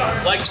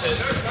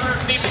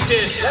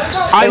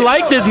 I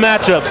like this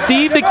matchup.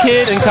 Steve the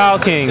Kid and Kyle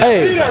King.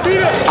 Hey,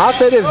 I'll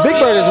say this. Big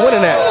Bird is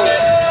winning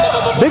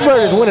that. Big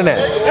Bird is winning that.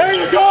 There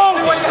you go.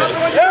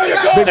 There you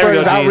go. Big Bird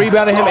is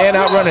out-rebounding him and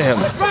outrunning him.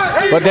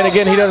 But then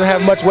again, he doesn't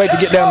have much weight to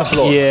get down the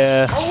floor.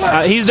 Yeah.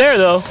 He's there,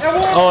 though.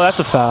 Oh, that's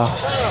a foul.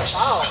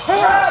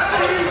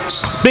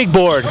 Big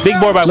board. Big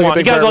board by Juan.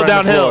 You got to go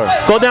downhill.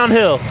 Go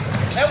downhill.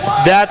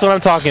 That's what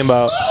I'm talking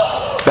about.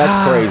 That's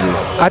crazy.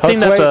 I think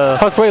that's a...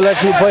 Husway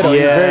lets you play, though.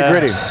 Yeah. He's very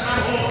gritty.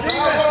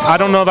 I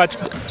don't know if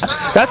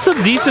that's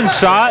a decent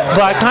shot,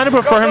 but I kind of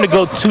prefer him to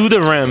go to the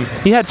rim.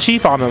 He had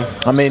Chief on him.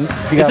 I mean,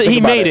 he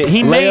made it.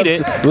 He made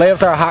it.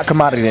 Layups are a hot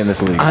commodity in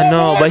this league. I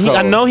know, but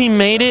I know he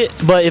made it.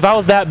 But if I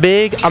was that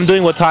big, I'm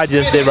doing what Ty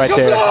just did right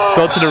there.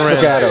 Go to the rim.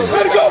 Look at him.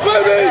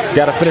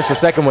 Got to finish the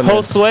second one.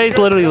 Josue's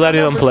literally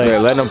letting him play. Yeah,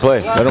 letting him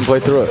play. Let him play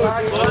through it.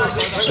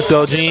 Let's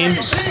go, Gene.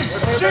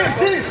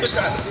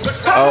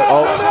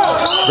 Oh.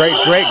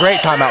 Great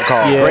timeout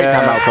call. Yeah. Great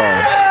timeout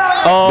call.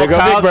 Oh,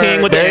 Kyle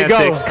King with the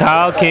antics.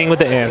 Kyle King with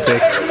the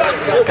antics.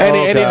 And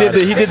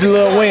he did the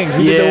little wings.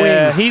 He did the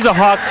wings. He's a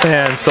Hawks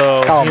fan,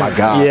 so. Oh my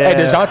God. Yeah. Hey,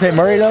 DeJounte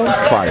Murray though,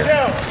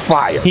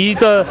 fire.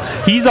 He's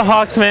a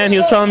Hawks fan. He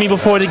was telling me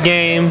before the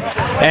game,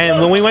 and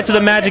when we went to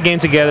the Magic game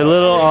together, a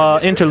little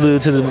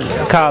interlude to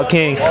the Kyle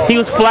King. He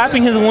was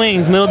flapping his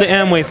wings middle of the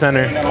Amway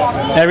Center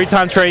every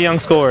time Trae Young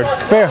scored.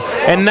 Fair.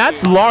 And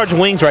that's large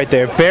wings right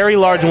there. Very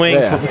large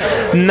wings. Yeah.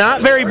 Not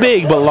very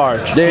big, but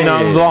large.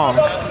 Long.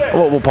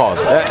 We'll pause.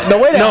 The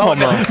way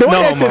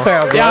that shit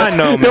sounds. Yeah, I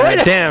know, man.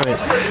 Damn it.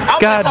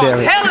 God damn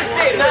it.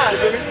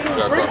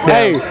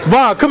 Hey,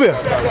 Vaughn, come here.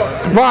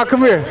 Vaughn,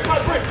 come here.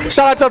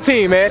 Shout out to your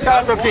team, man.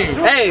 Shout out to your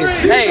team.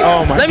 Hey,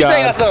 Oh my let me God.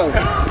 tell you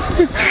something.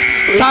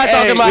 Ty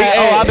talking about,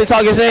 I've been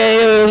talking shit.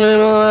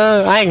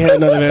 I ain't heard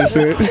none of that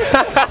shit.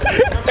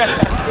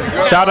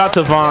 Shout out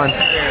to Vaughn.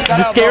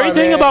 The scary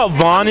thing about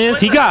Vaughn is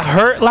he got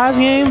hurt last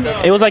game.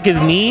 It was like his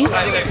knee,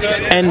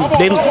 and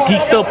he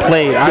still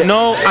played. I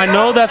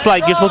know that's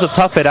like you're supposed to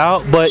tough it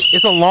out, but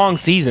it's a long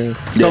season.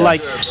 So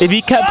like if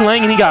he kept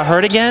playing and he got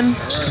hurt again,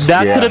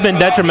 that could have been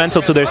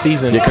detrimental to their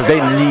season. Yeah, because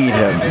they need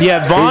him.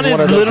 Yeah, Vaughn is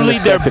literally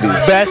their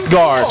best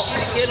guard.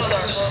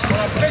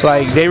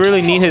 Like they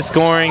really need his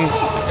scoring.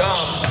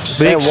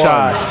 Big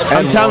shot.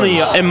 I'm telling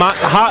you, in my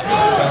hot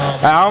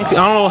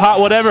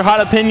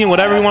opinion,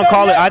 whatever you want to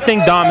call it, I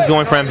think Dom is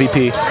going for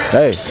MVP.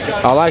 Hey,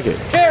 I like it.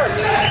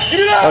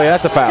 Oh yeah,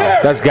 that's a foul.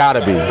 That's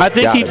gotta be. I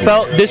think he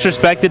felt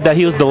disrespected that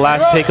he was the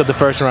last pick of the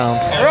first round.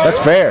 That's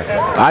fair.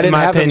 I didn't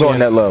have him going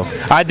that low.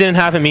 I didn't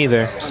have him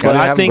either. But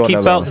I think he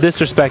felt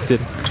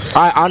disrespected.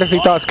 I honestly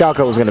thought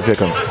Scalco was gonna pick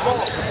him.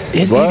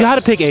 You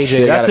gotta pick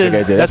AJ.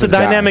 That's a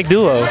dynamic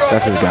duo.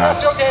 That's his guy.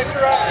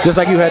 Just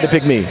like you had to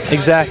pick me.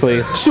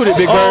 Exactly. Shoot it,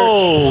 Big Bird.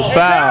 Oh,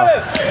 foul.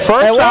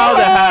 First foul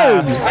to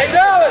half.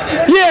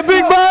 Yeah,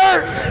 Big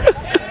Bird.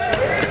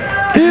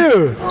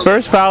 Yeah.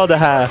 First foul to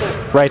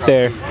half, right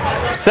there.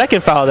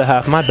 Second foul to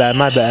half. My bad.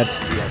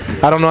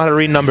 I don't know how to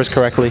read numbers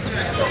correctly.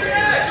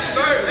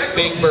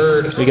 Big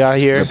Bird. We got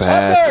here. Good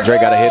pass. Dre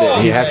gotta hit it.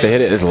 He has to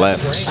hit it. It's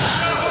left.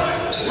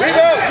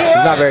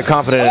 He's not very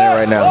confident in it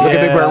right now. Look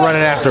at Big Bird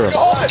running after him.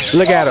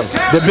 Look at him. Look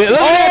at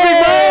that Big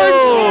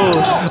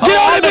Bird! Get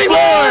on the Big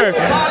Bird!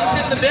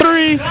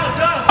 3.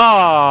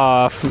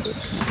 Aw.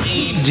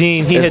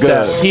 Gene, he hit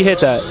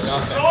that.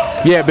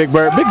 Yeah, Big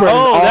Bird. Big Bird.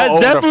 Oh, is that's all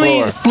over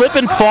definitely the floor. slip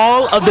and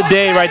fall of the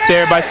day right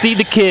there by Steve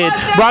the Kid.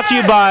 Brought to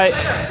you by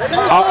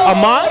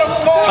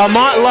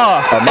Amat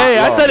Law. Hey,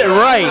 I said it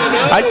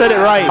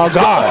right. Oh,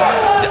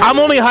 God. I'm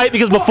only hyped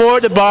because before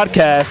the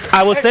broadcast,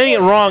 I was saying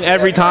it wrong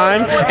every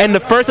time, and the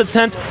first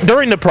attempt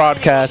during the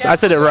broadcast, I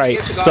said it right.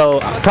 So,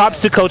 props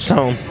to Coach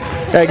Tone.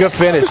 Hey, good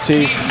finish,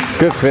 Chief.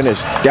 Good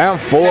finish. Down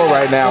 4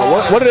 right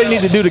now. What do they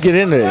need to do to get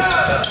into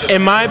this?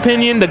 In my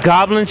opinion, the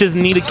Goblins just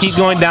need to keep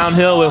going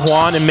downhill with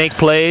Juan and make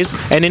plays,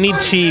 and they need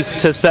Chief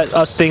to set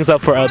us things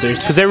up for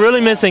others. Because they're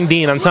really missing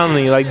Dean, I'm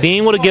telling you. Like,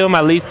 Dean would have given him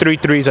at least 3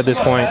 threes at this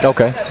point.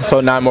 Okay,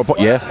 so 9 more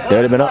points. Yeah, they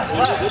would have been up.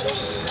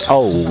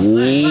 Oh.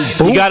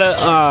 You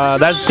gotta,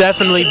 that's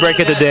definitely break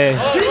of the day.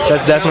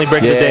 That's definitely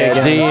break of the day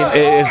again. Gene,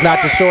 it's not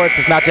your shorts,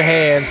 it's not your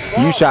hands.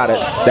 You shot it.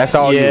 That's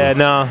all you. Yeah,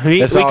 no.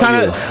 We kind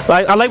of,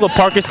 like, I like what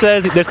Parker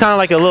says. There's kind of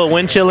like a little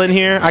wind chill in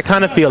here. I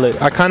kind of feel it.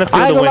 I kind of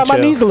feel the wind chill.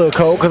 My knees a little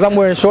cold because I'm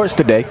wearing shorts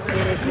today.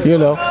 You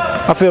know.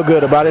 I feel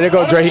good about it. There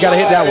goes Dre. He got to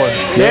hit that one.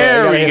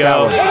 There we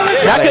go.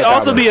 That could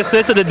also be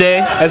assist of the day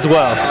as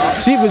well.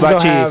 Chief is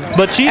going to have.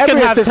 But Chief can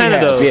have 10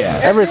 of those. Yeah,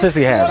 every assist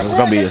he has is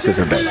going to be assist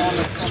of the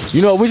day.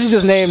 You know, we should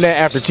just name that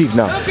after Chief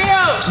now.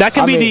 That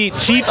could be the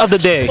Chief of the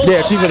day.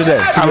 Yeah, Chief of the day.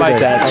 I like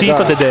that. Chief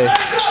of the day.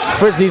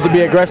 Fritz needs to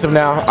be aggressive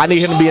now. I need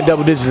him to be in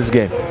double digits this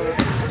game.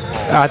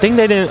 I think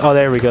they didn't. Oh,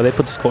 there we go. They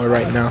put the score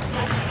right now.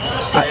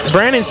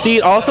 Brandon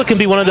Steed also can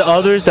be one of the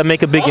others that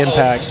make a big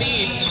impact.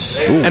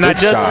 Ooh, and I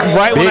just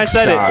when I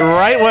said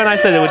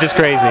it, which is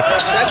crazy.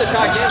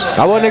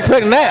 I wasn't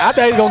expecting that. I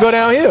thought he was gonna go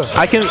downhill.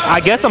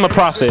 I guess I'm a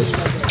prophet.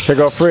 Here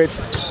go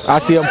Fritz. I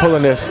see him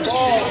pulling this.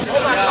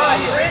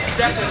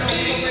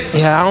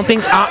 Yeah, I don't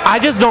think. I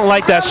just don't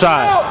like that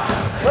shot.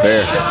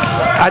 Fair.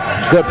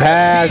 Good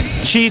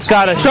pass. Chief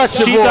gotta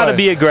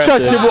be aggressive.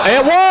 Trust your boy.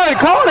 And one.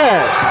 Call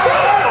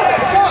that.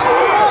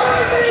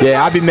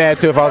 Yeah, I'd be mad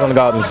too if I was on the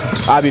Goblins.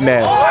 I'd be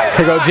mad.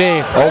 Here go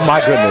Gene. Oh my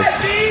goodness.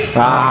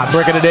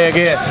 Brick of the day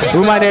again.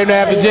 We might name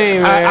that after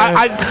Gene, man.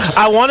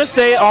 I want to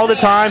say it all the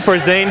time for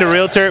Zane the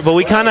Realtor, but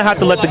we kind of have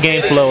to let the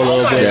game flow a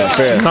little bit. Yeah,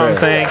 fair. You know what I'm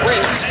saying?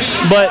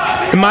 But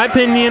in my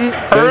opinion,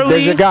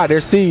 there's your guy.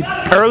 There's Steve.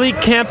 Early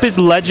campus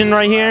legend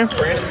right here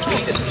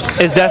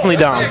is definitely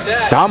Dom.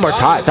 Dom or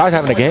Ty? Ty's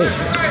having a game.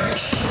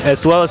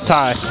 As well as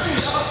Ty.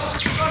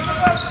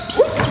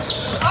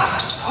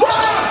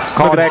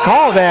 Call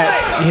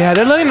that. Yeah,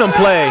 they're letting them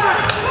play.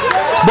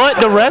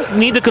 But the refs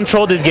need to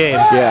control this game.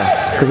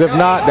 Yeah, because if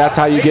not, that's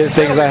how you get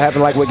things that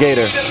happen like with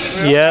Gator.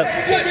 Yep.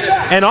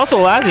 And also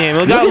last game,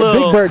 it got a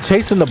little... Big Bird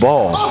chasing the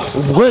ball.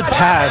 Good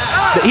pass.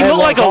 He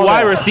looked like a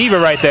wide receiver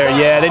right there.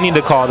 Yeah, they need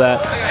to call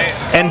that.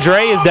 And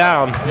Dre is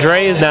down.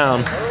 Dre is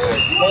down.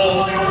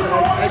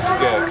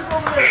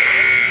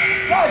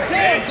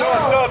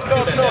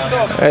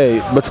 Hey,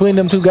 between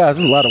them two guys,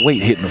 there's a lot of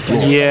weight hitting the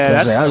floor.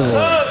 Yeah,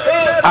 that's...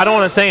 I don't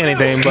want to say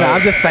anything, but I'm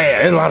just saying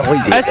there's a lot of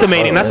weight.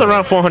 Estimating, that's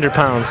around 400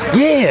 pounds.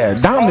 Yeah,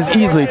 Dom is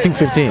easily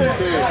 215,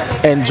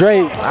 and Dre.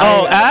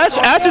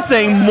 Ash is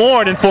saying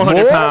more than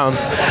 400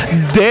 pounds.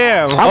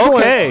 Damn.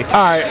 Okay. All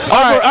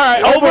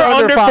right. Over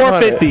under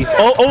 450.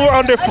 Over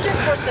under.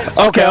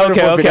 Okay. I'm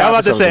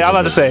about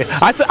to say.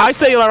 I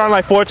say around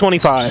like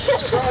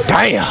 425.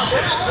 Damn.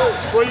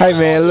 Hey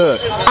man,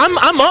 look.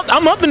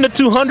 I'm up in the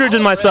 200s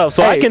in myself,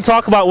 so I can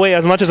talk about weight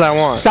as much as I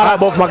want. Shout out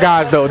both my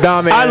guys though,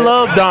 Dom and I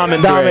love Dom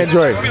and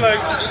Dre.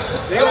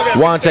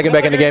 Juan checking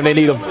back in the game. They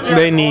need him.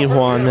 They need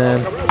Juan,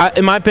 man.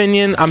 In my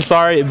opinion, I'm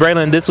sorry,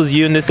 Braylon. This was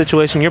you in this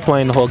situation. You're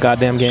playing the whole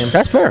goddamn game.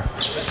 That's fair.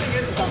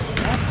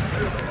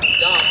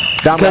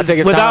 Dom got to take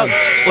his time.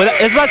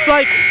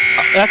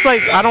 That's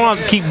like I don't want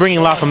to keep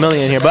bringing La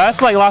Familia in here, but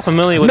that's like La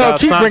Familia without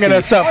Santi. No, keep bringing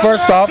us up.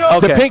 First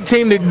off, the pink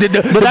team, but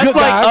that's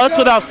like us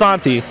without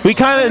Santi. We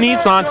kind of need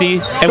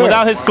Santi, and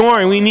without his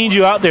scoring, we need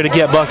you out there to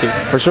get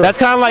buckets. For sure. That's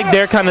kind of like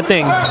their kind of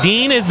thing.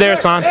 Dean is their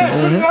Santi.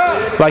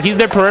 Like he's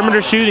their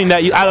perimeter shooting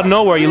that you out of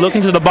nowhere you look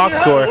into the box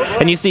score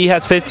and you see he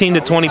has 15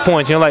 to 20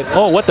 points. You're like,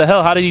 oh, what the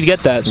hell? How did he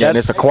get that? Yeah, and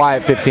it's a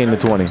quiet 15 to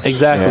 20.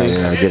 Exactly.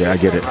 Yeah, I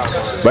get it.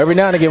 But every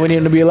now and again, we need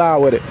him to be allowed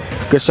with it.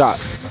 Good shot.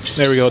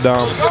 There we go,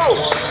 Dom.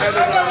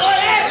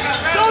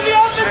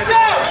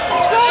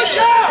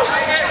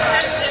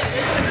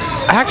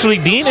 Actually,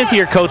 Dean is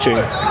here coaching.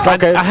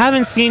 Okay. I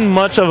haven't seen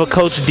much of a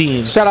Coach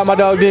Dean. Shout out my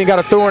dog Dean. Got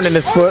a thorn in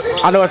his foot.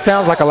 I know it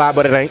sounds like a lot,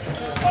 but it ain't.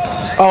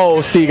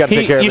 Oh, Steve got to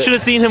take care of it. You should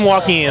have seen him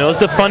walking in. It was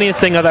the funniest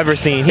thing I've ever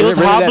seen. He was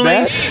really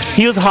hobbling.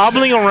 He was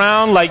hobbling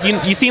around like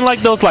you seen like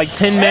those like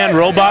Tin Man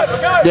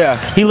robots. Yeah.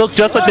 He looked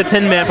just like the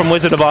Tin Man from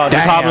Wizard of Oz,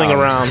 just hobbling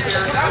around.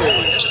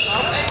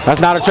 That's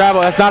not a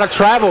travel. That's not a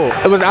travel.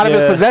 It was out of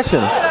his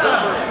possession.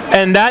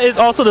 And that is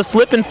also the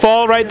slip and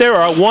fall right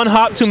there, or one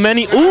hop too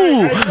many.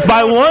 Ooh,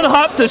 by one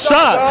hop to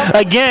shot.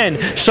 Again,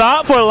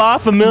 shot for La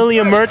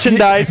Familia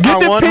merchandise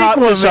on one hop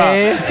to shot.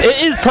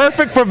 It is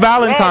perfect for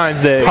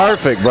Valentine's Day.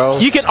 Perfect, bro.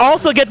 You can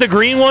also get the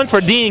green ones for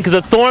Dean because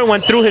the thorn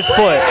went through his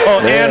foot. Oh,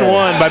 and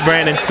one by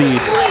Brandon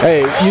Steve.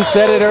 Hey, you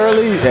said it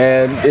early,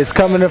 and it's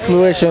coming to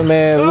fruition,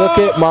 man. Look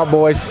at my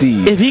boy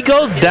Steve. If he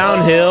goes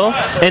downhill,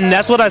 and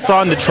that's what I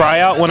saw in the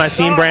tryout when I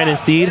seen Brandon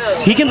Steve,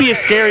 he can be a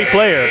scary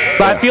player.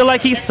 But I feel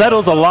like he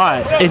settles a lot.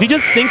 If he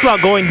just thinks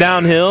about going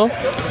downhill,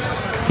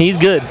 he's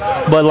good.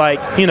 But like,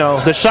 you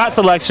know, the shot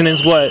selection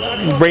is what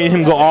bringing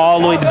him go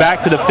all the way back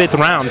to the 5th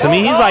round. To me,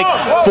 he's like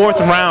 4th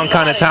round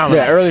kind of talent.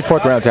 Yeah, early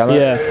 4th round talent.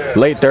 Yeah.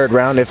 Late 3rd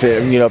round if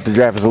the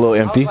draft is a little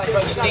empty.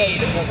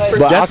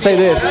 But I'll say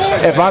this: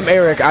 if I'm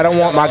Eric, I don't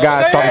want my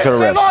guys talking to the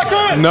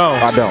refs. No,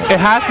 I don't. It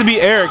has to be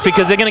Eric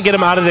because they're gonna get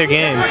him out of their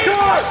game.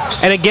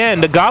 And again,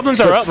 the Goblins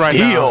are up right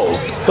now.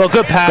 Oh,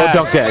 good pass.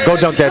 Go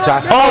dunk that,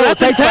 Ty. Oh,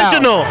 that's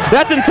intentional.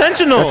 That's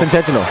intentional.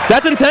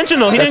 That's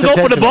intentional. He didn't go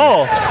for the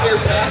ball.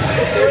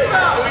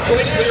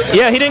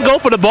 Yeah, he didn't go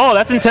for the ball.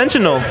 That's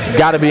intentional.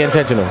 Got to be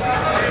intentional.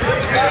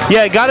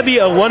 Yeah, it got to be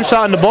a one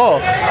shot in the ball.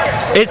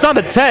 It's not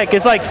a tech.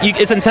 It's like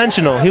it's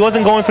intentional. He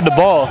wasn't going for the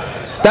ball.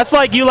 That's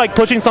like you like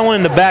pushing someone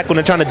in the back when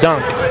they're trying to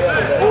dunk.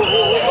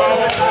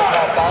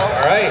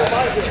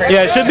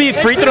 Yeah, it should be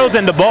free throws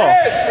and the ball.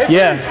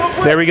 Yeah,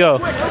 there we go.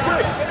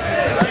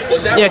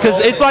 Yeah, because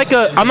it's like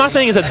I'm not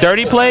saying it's a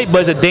dirty play,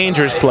 but it's a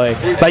dangerous play.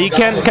 Like you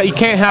can't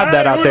have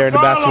that out there in the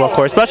basketball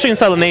court, especially in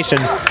Celenation,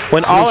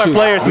 when all our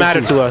players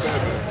matter to us.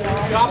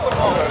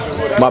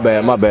 My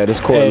bad. This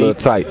court a little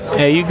tight.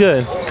 Hey, you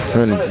good?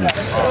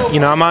 You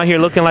know, I'm out here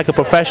looking like a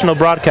professional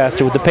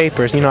broadcaster with the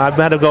papers. You know, I've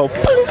had to go.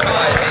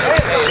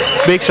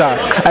 Big shot.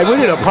 Hey, we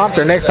need a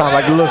prompter next time,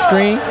 like a little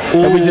screen.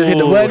 And we just hit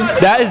the button.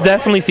 That is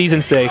definitely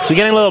season 6. We're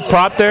getting a little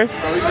prompter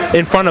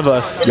in front of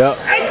us. Yep.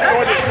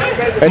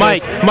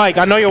 Mike,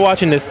 I know you're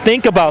watching this.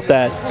 Think about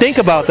that. Think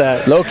about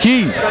that. Low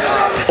key.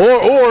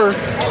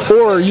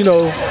 Or you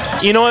know.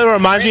 You know what it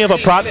reminds me of a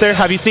prompter?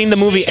 Have you seen the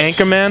movie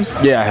Anchorman?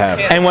 Yeah, I have.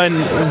 And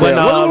when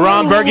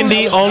Ron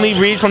Burgundy only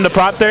reads from the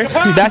prompter,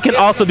 that can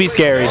also be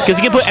scary. Because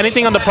you can put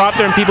anything on the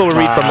prompter and people will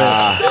read from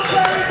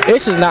it.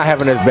 It's just not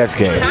having his best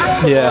game.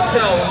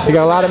 Yeah. He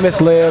got a lot of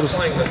mislibs,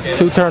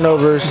 2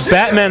 turnovers.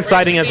 Batman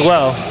sighting as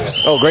well.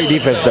 Oh, great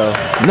defense, though.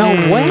 No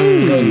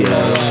way. On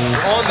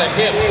the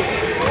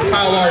hip.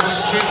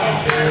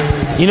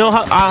 You know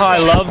how I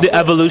love the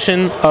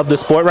evolution of the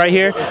sport right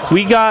here?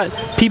 We got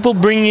people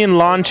bringing in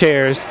lawn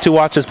chairs to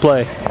watch us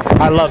play.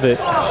 I love it.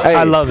 Hey,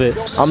 I love it.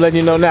 I'm letting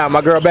you know now.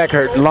 My girl back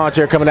hurt. Lawn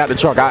chair coming out the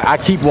trunk. I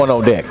keep one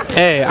on deck.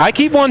 Hey, I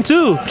keep one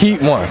too.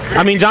 Keep one.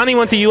 I mean, Johnny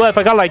went to UF.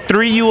 I got like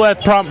 3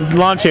 UF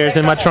lawn chairs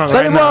in my trunk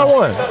Let right me now. borrow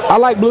one. I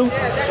like blue.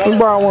 Let me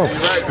borrow one.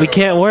 We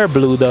can't wear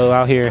blue though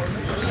out here.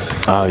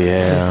 Oh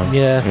yeah.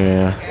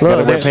 Yeah.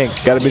 Gotta be pink.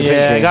 Gotta be pink.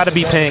 Yeah, gotta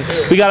be pink.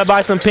 We gotta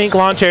buy some pink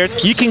lawn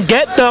chairs. You can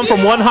get them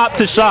from One Hop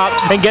to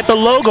Shop and get the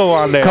logo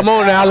on there. Come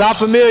on now, La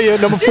Familia,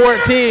 number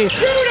 14.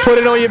 Put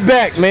it on your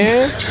back,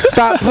 man.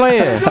 Stop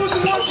playing.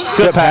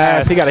 Good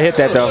pass. He gotta hit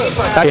that though.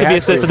 That could be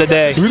assist of the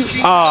day.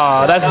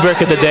 Oh, that's brick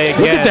of the day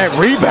again. Look at that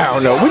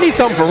rebound though. We need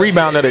something for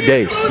rebound of the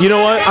day. You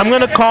know what? I'm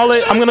gonna call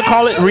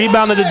it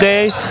rebound of the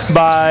day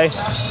by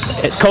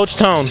Coach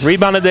Tone.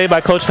 Rebound of the day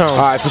by Coach Tone. All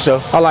right, for sure.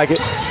 I like it.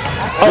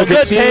 Oh,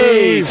 good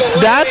save.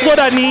 That's what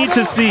I need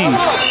to see.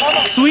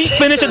 Sweet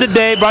finish of the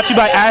day brought to you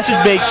by Ash's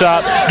Bake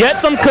Shop.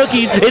 Get some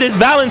cookies. It is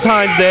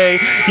Valentine's Day.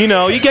 You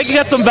know, you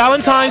get some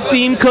Valentine's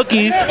themed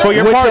cookies for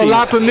your party. With a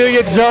La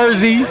Familia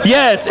jersey.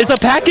 Yes, it's a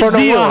package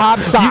deal.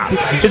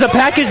 It's a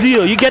package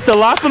deal. You get the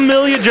La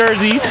Familia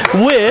jersey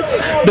with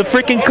the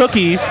freaking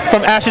cookies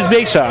from Ash's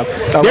Bake Shop.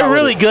 They're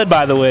really good,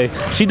 by the way.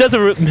 She does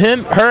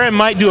her and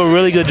Mike do a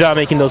really good job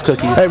making those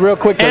cookies. Hey, real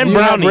quick, and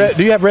brownies.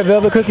 Do you have red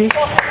velvet cookies?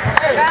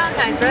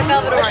 Valentine's, red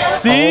velvet Oreo.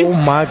 See? Oh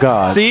my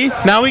God. See?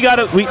 Now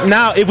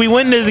now if we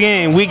win this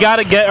game, we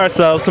gotta get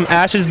ourselves some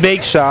Ash's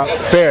Bake Shop.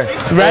 Fair.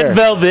 Red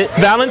velvet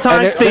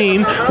Valentine's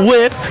theme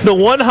with the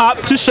One Hop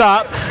to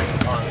Shop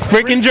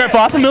freaking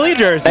La Familia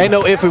jersey. Ain't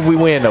no if we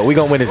win though. We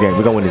gonna win this game.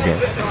 We gonna win this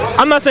game.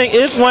 I'm not saying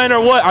if, when,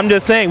 or what. I'm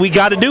just saying we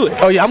gotta do it.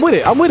 Oh yeah, I'm with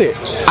it.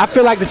 I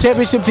feel like the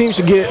championship team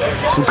should get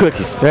some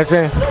cookies. You know what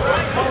I'm saying?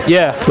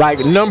 Yeah. Like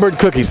numbered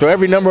cookies. So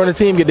every number on the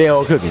team get their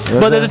own cookie. You know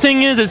but the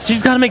thing is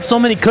she's got to make so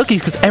many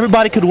cookies because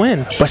everybody could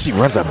win. But she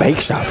runs a bake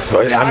shop.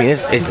 So, I mean,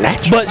 it's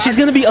natural. But she's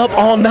going to be up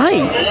all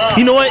night.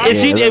 You know what?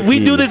 If we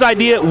do this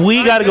idea,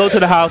 we got to go to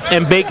the house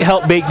and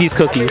help bake these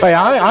cookies. Hey,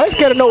 I ain't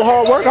scared of no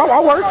hard work.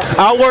 I'll work.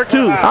 I'll work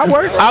too. I'll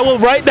work. I will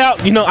write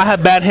down. You know, I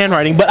have bad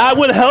handwriting, but I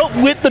would help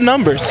with the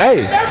numbers.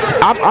 Hey,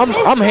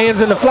 I'm hands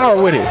in the flour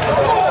with it.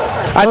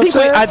 I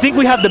think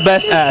we have the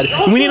best ad.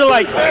 We need to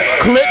like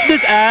clip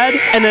this ad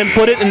and then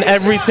put it in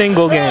every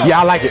single game. Yeah,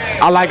 I like it.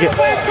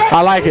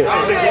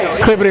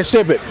 Clip it and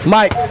ship it.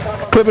 Mike,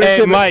 clip it and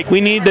ship it. Mike, we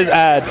need this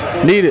ad.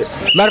 Need it.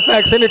 Matter of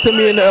fact, send it to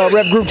me in the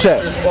ref group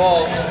chat.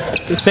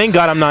 Thank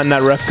God I'm not in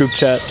that ref group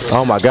chat.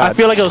 Oh my God. I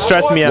feel like it'll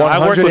stress me out. I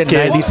work with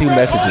kids. 192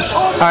 messages.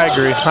 I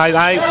agree.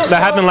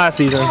 That happened last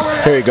season.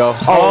 Here you go.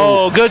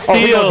 Oh, good steal.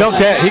 He gonna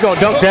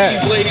dunk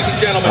that. Ladies and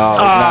gentlemen.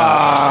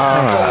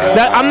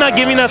 I'm not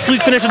giving that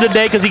sweet finish of the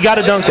day because he got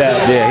to dunk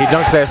that. Yeah, he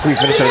dunks that sweet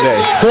finish of the day.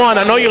 Juan,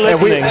 I know you're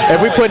listening.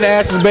 If we put the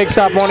Ash's Bake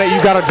Shop on it,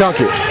 you gotta dunk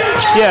it.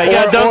 Yeah, you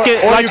gotta dunk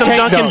it like some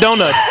Dunkin'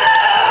 Donuts.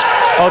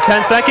 Oh,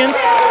 10 seconds?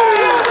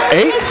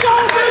 8?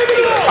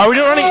 Are we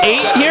running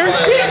 8 here?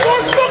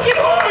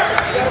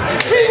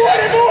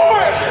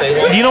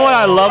 Do you know what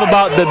I love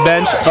about the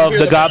bench of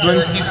the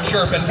Goblins?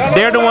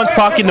 They're the ones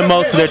talking the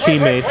most to their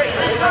teammates.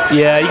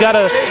 Yeah,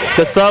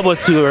 the sub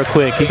was too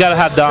quick. You gotta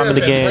have Dom in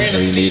the game.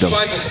 You need him.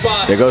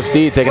 There goes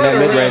Steve taking that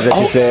mid-range that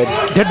you said.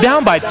 They're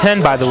down by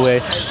 10, by the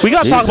way. We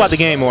gotta talk about the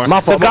game more.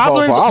 The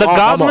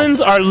Goblins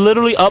are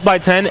literally up by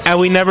 10, and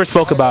we never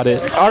spoke about it.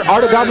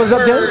 Are the Goblins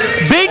up 10?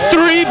 Big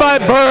 3 by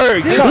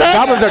Berg.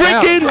 Let's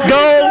freaking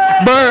go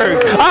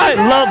Berg. I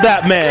love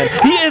that man.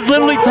 He is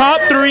literally top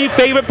 3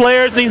 favorite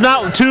players, and he's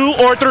not 2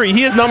 or 3.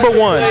 He is number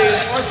 1. Yeah,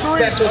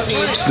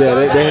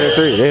 they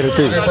hit a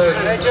 3.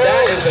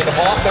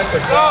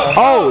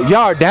 Oh,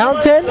 y'all are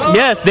down 10?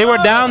 Yes, they were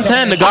down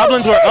 10. The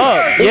Goblins were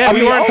up. Yeah,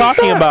 we weren't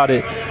talking about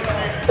it.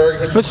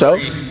 For sure.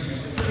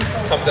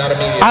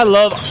 I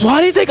love.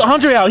 Why did you take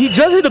Andre out? He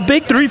just hit a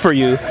big 3 for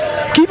you.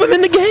 Keep him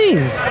in the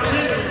game.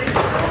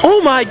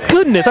 Oh my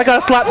goodness! I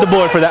gotta slap the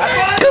board for that.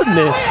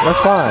 Goodness. That's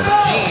fine.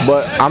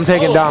 But I'm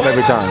taking Dom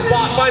every time.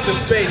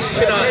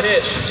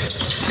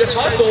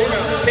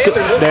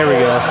 There we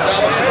go.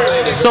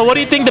 So what do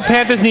you think the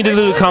Panthers need to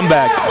do to come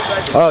back?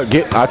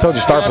 I told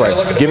you, star play.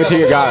 Give it to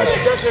your guys.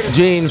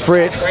 Gene,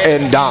 Fritz,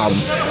 and Dom.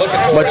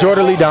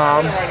 Majority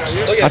Dom.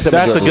 That's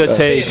a good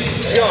take.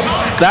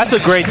 That's a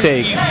great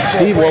take.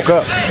 Steve woke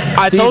up.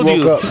 I told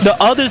you, the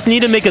others need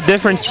to make a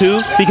difference too,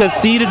 because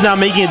Steve is not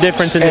making a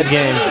difference in this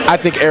game. I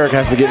think Eric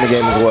has to get in the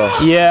game as well.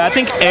 Yeah, I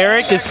think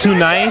Eric is too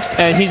nice,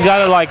 and he's got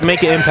to like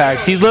make an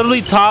impact. He's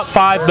literally top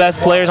 5 best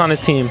players on his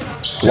team.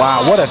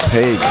 Wow, what a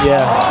take.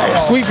 Yeah.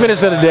 Sweet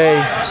finish of the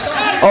day.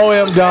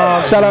 OM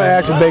Dom. Shout out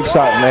Ash's Big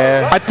Shot,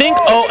 man. I think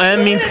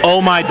OM means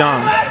oh my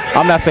Dom.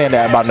 I'm not saying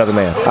that about another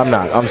man. I'm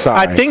not. I'm sorry.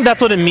 I think that's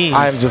what it means.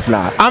 I'm just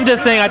not. I'm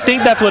just saying I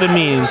think that's what it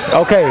means.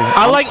 Okay.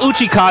 I like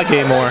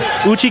Uchikage more.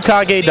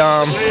 Uchikage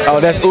Dom. Oh,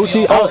 that's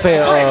Uchi? I was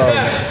saying,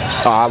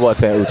 I was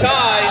saying Uchi.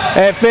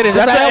 And finish.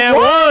 That's an and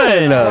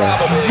one.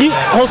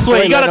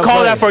 Josue, you got to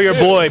call that for your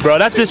boy, bro.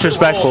 That's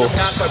disrespectful.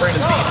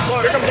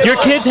 Your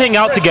kids hang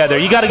out together.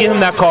 You got to give him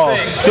that call.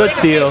 Good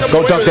steal.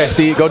 Go dunk that,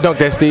 Steve. Go dunk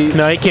that, Steve.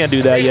 No, he can't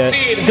do that yet.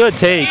 Good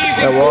take.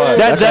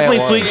 That's definitely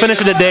sweet finish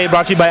of the day,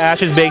 brought to you by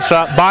Ash's Bake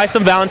Shop. Buy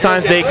some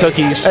Valentine's Day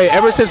cookies. Hey,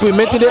 ever since we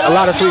mentioned it, a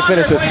lot of sweet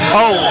finishes.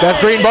 Oh, that's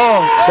green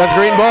ball. That's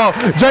green ball.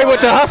 Dre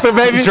with the hustle,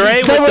 baby.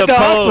 Dre with the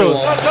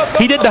pose.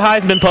 He did the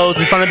Heisman pose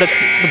in front of the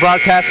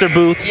broadcaster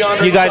booth.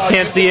 You guys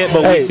can't see it,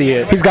 but we see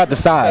it. He's got the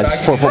size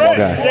for a football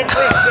guy.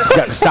 He's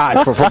got the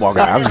size for a football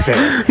guy. I'm just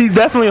saying. He's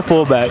definitely a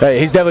fullback. Hey,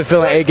 he's definitely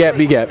feeling A gap,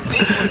 B gap.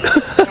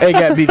 A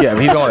gap, B gap.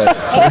 He's on it.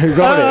 He's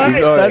on it.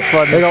 He's on That's it.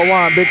 funny. They got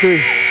one, big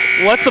 3.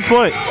 What's the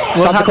point?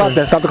 Stop the clock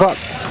then. Stop the clock.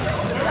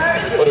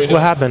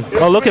 What happened?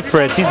 Oh, look at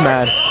Fritz. He's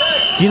mad.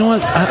 You know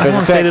what? I don't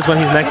want to say this when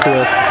he's next to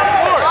us.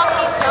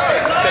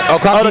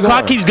 Oh, the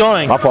clock keeps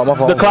going. My fault.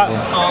 The clock.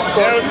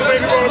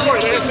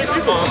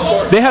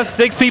 They have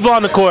 6 people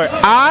on the court.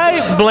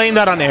 I blame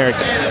that on Eric.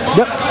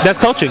 Yep. That's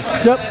coaching.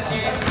 Yep.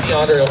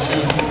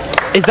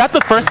 Is that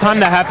the first time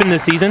that happened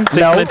this season?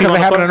 No, because it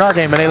happened in our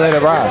game and they let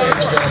it ride.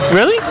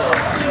 Really?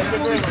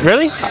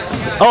 Really?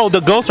 Oh, the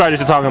Ghost Riders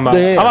you're talking about.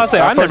 Yeah, I'm about to say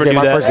I never do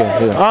that.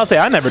 I'm about to say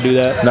I never do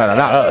that. No, not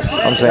us.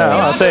 I'm saying. I'm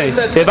about to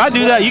say if I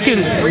do that, you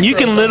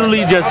can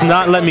literally just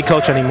not let me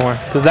coach anymore,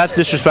 because that's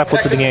disrespectful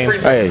to the game.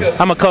 Hey,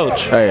 I'm a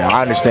coach. Hey,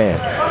 I understand,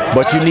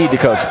 but you need to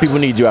coach. People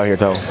need you out here,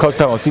 Tone. Coach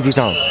Tone, CT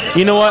Tone.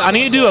 You know what? I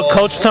need to do a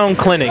Coach Tone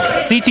clinic.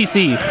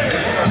 CTC.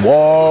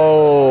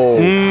 Whoa.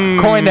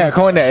 Coin that.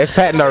 It's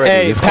patent already.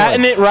 Hey,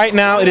 patent it right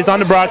now. It is on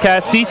the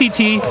broadcast.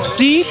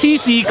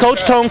 CTC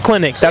Coach Tone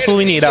Clinic. That's what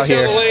we need out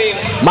here.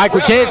 Mike,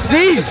 we can't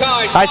see.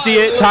 I see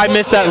it. Ty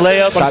missed that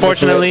layup,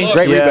 unfortunately.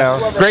 Great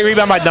rebound. Great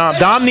rebound by Dom.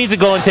 Dom needs to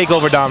go and take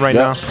over Dom right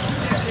now.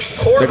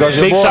 There goes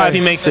your big boy. shot if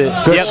he makes it.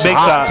 Good yep, big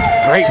shot.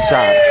 Great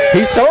shot.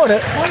 He's showing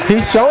it.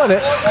 He's showing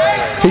it.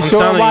 He's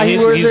showing why he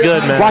was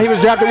good, man. Why he was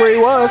drafted where he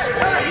was.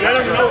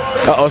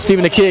 Uh-oh,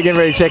 Stephen the Kid getting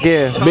ready to check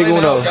in. Big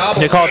Uno.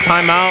 They call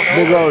timeout.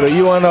 Big O, the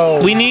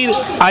UNO.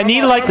 I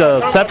need like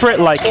a separate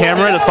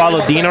camera to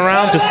follow Dean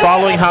around, just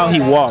following how he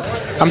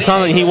walks. I'm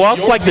telling you, he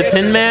walks like the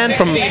Tin Man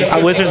from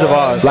Wizards of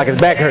Oz. Like his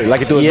back hurt,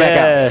 like it threw his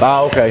back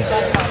out. Oh, okay.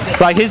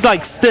 Like he's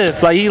like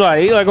stiff, like he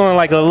going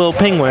like a little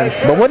penguin.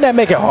 But wouldn't that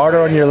make it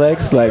harder on your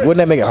legs? Like, wouldn't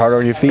that make it harder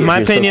on your feet? In my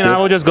opinion, I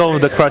would just go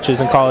with the crutches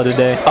and call it a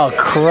day. A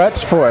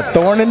crutch for a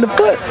thorn in the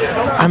foot?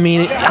 I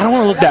mean, I don't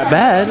want to look that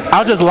bad.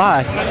 I'll just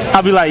lie.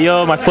 I'll be like,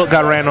 yo, my foot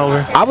got ran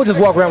over. I would just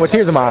walk around with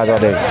tears in my eyes all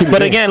day.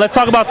 But again, let's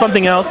talk about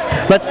something else.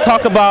 Let's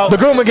talk about the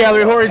grooming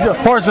gallery.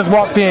 Horace just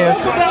walked in.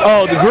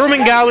 Oh, the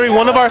grooming gallery,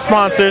 one of our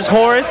sponsors,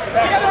 Horace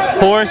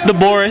the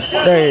Boris.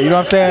 Hey, you know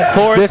what I'm saying?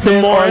 Horace this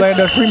is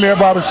Orlando's premier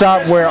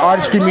barbershop where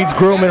artistry meets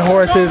grooming.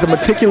 Horace is a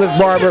meticulous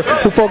barber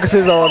who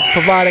focuses on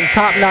providing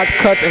top-notch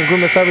cuts and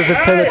grooming services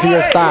tailored to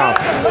your style.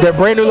 Their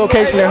brand new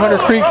location in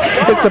Hunters Creek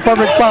is the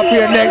perfect spot for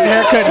your next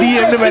haircut.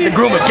 DM them at the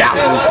grooming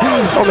gallery.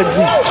 On the G.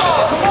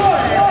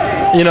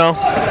 You know,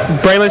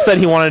 Braylon said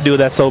he wanted to do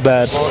that so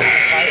bad.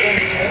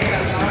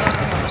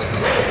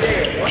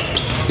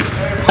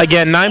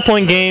 Again,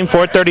 9-point game,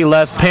 4:30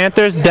 left.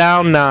 Panthers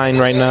down 9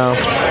 right now.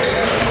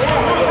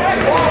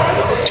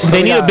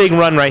 They need a big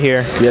run right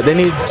here. Yeah, they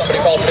need.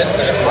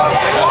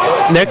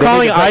 They're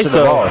calling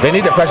ISO. They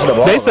need to pressure the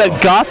ball. They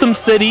said Gotham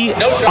City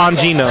on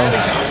Gino.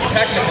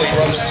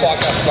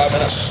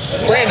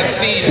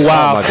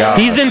 Wow, oh my God.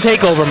 He's in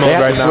takeover mode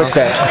right now. Switch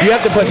that. You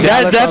have to put.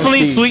 That's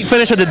definitely sweet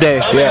finish of the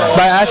day. Yeah.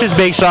 By Ash's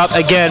Bake Shop.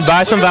 Again,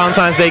 buy some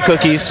Valentine's Day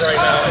cookies.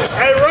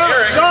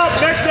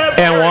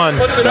 And one.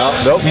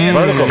 Nope.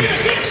 Vertical.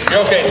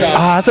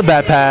 That's a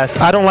bad pass.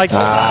 I don't like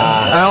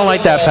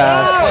that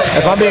pass.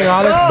 If I'm being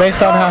honest,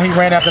 based on how he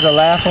ran after the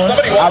last one,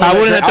 I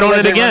wouldn't have thrown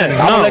it again.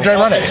 I would let Dre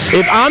run it.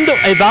 If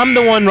I'm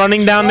the one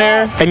running down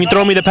there and you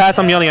throw me the pass,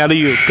 I'm yelling at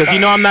you because you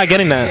know I'm not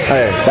getting that.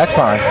 Hey, that's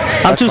fine.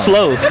 I'm too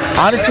slow.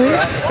 Honestly,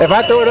 if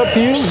I throw it up to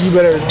you, you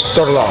better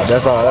throw the lob.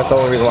 That's all. That's the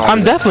only reason why.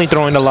 I'm definitely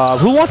throwing the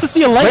lob. Who wants to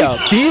see a layup? Great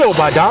steal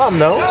by Dom,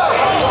 though.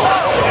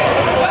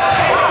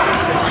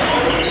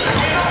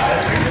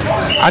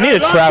 I need to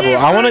travel.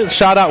 I want to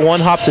shout out One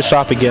Hop to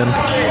Shop again.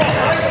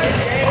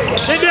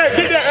 Get that,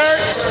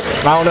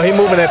 Eric. I don't know. He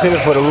moving that pivot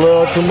foot a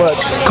little too much.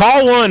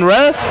 Call one,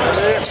 ref.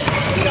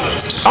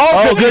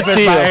 Oh, good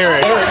steal. By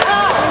Eric.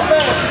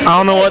 I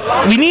don't know what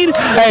we need.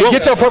 Hey,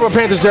 get your purple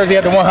Panthers jersey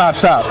at the one hop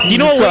shop. You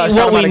know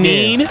what we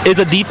need is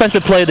a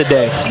defensive play of the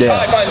day. Yeah.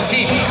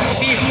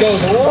 Chief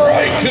goes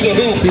right to the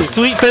hoop.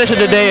 Sweet finish of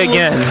the day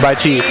again by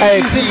Chief.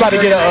 Hey, Chief about to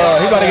get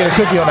a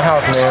cookie on the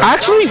house, man.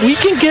 Actually, we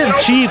can give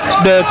Chief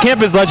the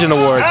Campus Legend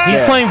Award.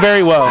 He's playing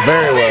very well.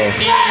 Very well.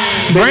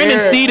 Brandon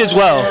Steed as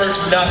well.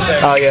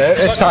 Oh yeah,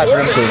 it's time for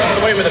him too.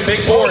 Away with a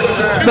big board.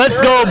 Let's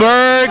go,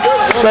 Berg.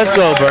 Let's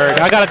go, Berg.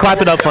 I gotta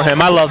clap it up for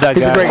him. I love that guy.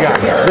 He's a great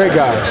guy. Great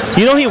guy.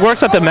 You know he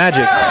works at the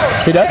Magic.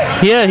 He does?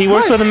 Yeah, he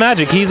works for the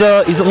Magic. He's one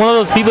of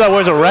those people that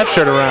wears a ref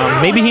shirt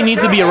around. Maybe he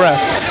needs to be a ref.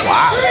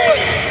 Wow.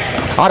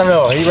 I don't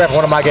know. He ref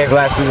one of my games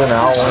last season.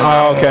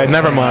 Oh, okay.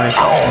 Never mind.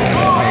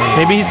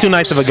 Maybe he's too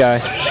nice of a guy.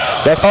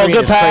 That's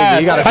good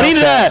pass. I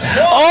needed that.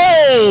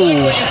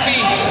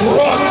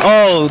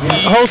 Oh,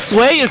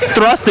 Josue is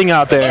thrusting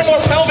out A there. little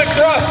more pelvic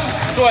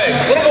thrust. Sway.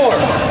 A little more.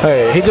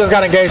 Hey, he just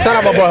got engaged. Shout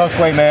out my boy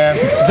Josue, man.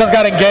 Just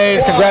got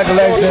engaged.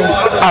 Congratulations.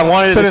 I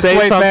wanted to the say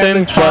Sway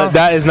something, family. but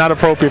that is not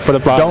appropriate for the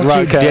Don't you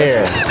broadcast.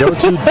 dare.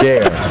 Don't you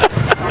dare.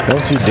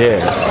 Don't you dare.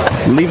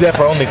 Leave that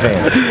for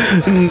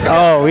OnlyFans.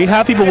 Oh, we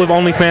have people with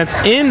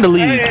OnlyFans in the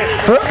league.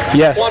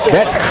 Yes.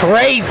 That's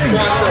crazy.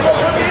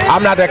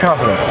 I'm not that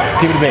confident.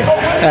 Keep it to me.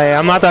 Hey,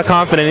 I'm not that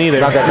confident either.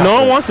 Not that No confident.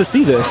 one wants to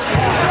see this.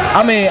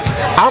 I mean,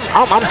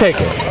 I'm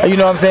taking. You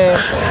know what I'm saying?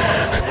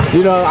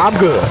 You know, I'm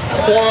good.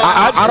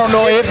 I don't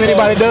know if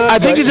anybody does. I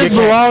think it just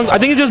belongs. I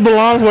think it just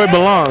belongs where it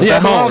belongs. Yeah,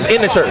 at it belongs home.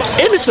 in the shirt.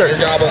 In the shirt.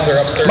 Goblins are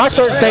up 30. My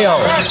shirt stay on.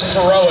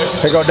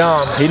 Heroics. Here go Dom.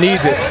 He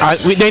needs it.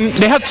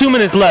 They have 2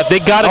 minutes left. They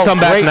got to come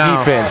back great now.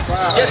 defense.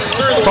 Gets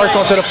through the First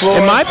one to the floor.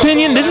 In my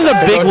opinion, this is a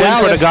big go win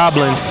for the Dallas.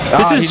 Goblins. Ah,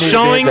 This he is needed to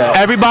showing get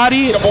that.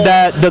 everybody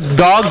that the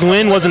Dogs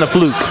win wasn't a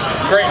fluke.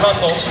 great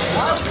hustle.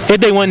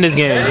 If they win this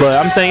game, but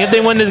I'm saying if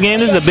they win this game,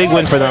 this is a big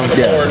win for them.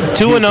 Yeah.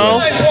 2-0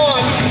 Nice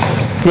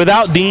one.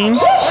 without Dean.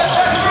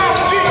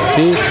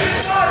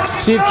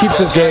 Chief keeps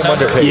his game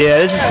under pace.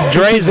 Yeah,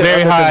 Dre is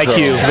very under high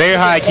control. IQ. Very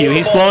high IQ.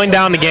 He's slowing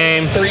down the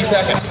game. 3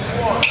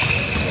 seconds.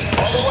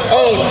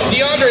 Oh,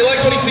 DeAndre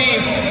likes what he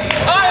sees.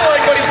 I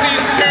like what he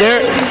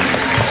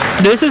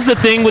sees. This is the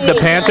thing with the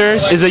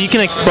Panthers is that you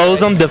can expose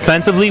them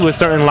defensively with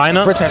certain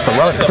lineups. Fritz has to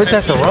run. Fritz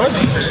has to run.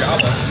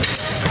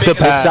 Good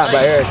pass. shot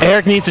by Eric.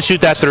 Eric needs to shoot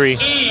that 3.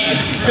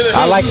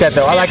 I like that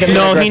though. I like him.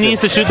 No, being he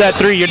needs to shoot that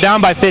 3. You're down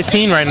by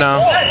 15 right now.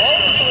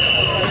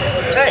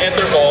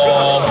 Panther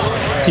ball.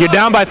 You're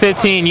down by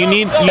 15. You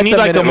need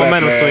like a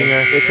momentum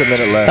swinger. It's a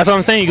minute left. That's what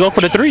I'm saying. You go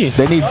for the 3.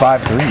 They need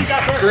 5 threes.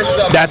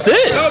 That's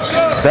it.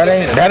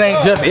 That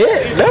ain't just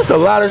it. That's a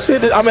lot of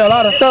shit. A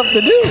lot of stuff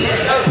to do.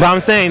 But I'm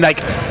saying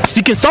like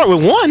you can start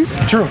with 1.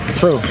 True.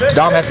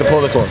 Dom has to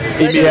pull this one.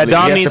 Yeah,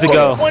 Dom needs to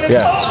go.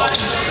 Yeah.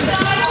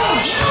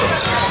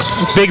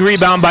 Big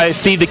rebound by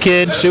Steve the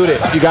Kid. Shoot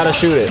it. You gotta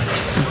shoot it.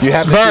 You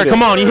have to Bird, shoot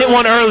come it. on. You hit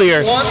 1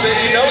 earlier. Wants it,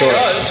 you know he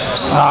does.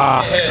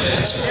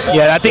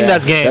 Yeah, I think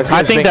that's game.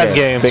 I think that's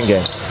game. Big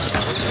game.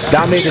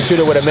 Dom needs to shoot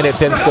it with a minute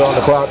 10 still on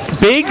the clock.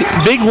 Big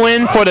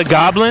win for the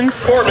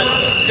Goblins. Corbin,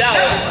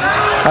 Dallas.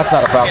 That's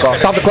not a foul call.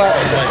 Stop the clock.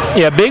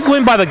 Yeah, big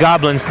win by the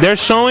Goblins. They're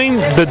showing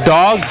the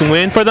Dogs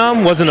win for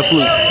them wasn't a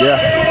fluke.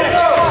 Yeah.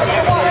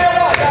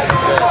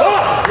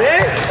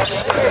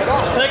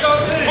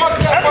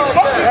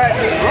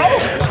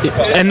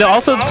 And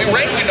also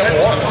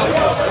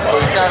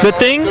the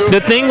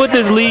thing with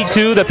this league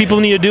too that people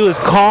need to do is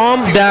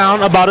calm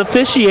down about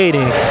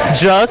officiating.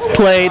 Just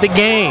play the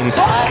game.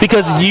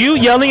 Because you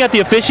yelling at the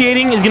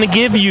officiating is going to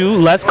give you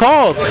less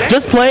calls.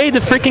 Just play the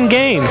freaking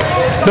game.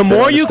 The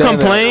more you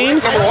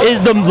complain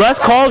is the less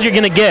calls you're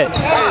going to get.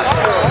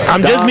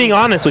 I'm just being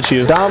honest with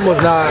you. Dom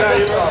was not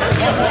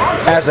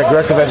as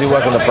aggressive as he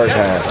was in the first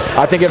half.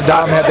 I think if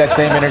Dom had that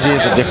same energy,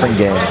 it's a different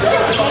game.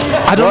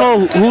 I don't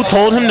know who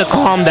told him to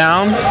calm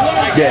down.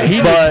 Yeah, he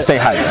needs to stay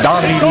hyped.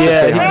 Dom needs to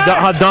stay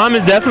hyped. Dom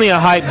is definitely a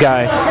hype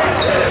guy.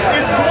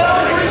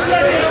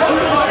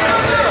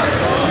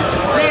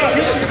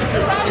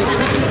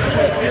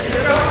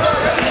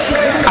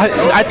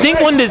 I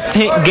think when this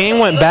game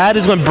went bad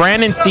is when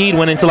Brandon Steed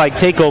went into like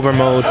takeover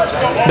mode.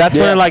 That's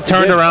when it like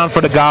turned around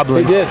for the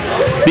Goblins. He did.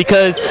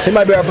 Because he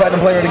might be our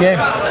platinum player of the game.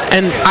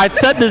 And I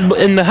said this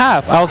in the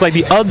half. I was like,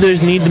 the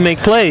others need to make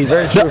plays.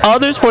 The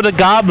others for the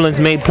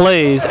Goblins made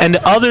plays, and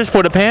the others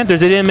for the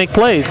Panthers, they didn't make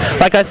plays.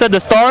 Like I said, the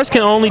Stars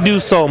can only do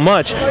so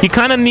much. You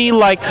kind of need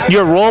like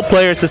your role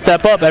players to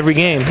step up every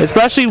game,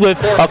 especially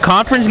with a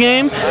conference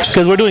game,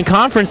 because we're doing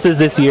conferences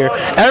this year.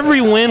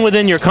 Every win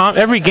within your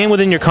every game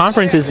within your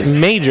conference is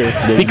major,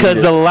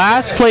 because the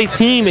last place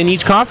team in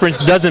each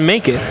conference doesn't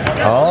make it.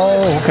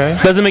 Oh, okay.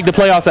 Doesn't make the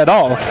playoffs at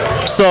all.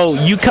 So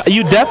you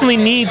definitely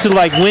need to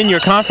like win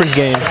your conference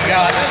games.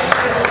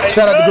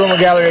 Shout out to Groomer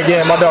Gallery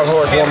again. My dog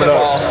Horace warming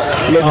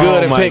up. Look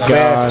good and pink,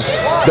 man.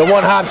 The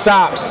one hop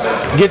shop.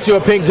 Get you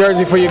a pink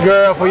jersey for your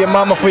girl, for your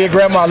mama, for your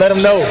grandma. Let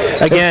them know.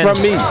 Again. It's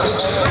from me.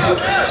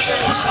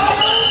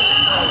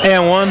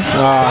 And 1.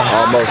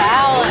 Almost.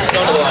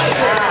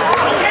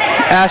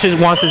 Ashes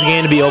wants his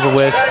game to be over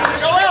with.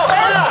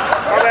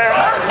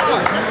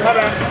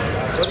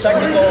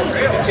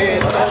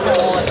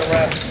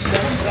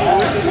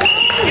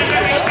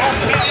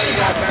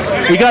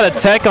 We got a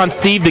tech on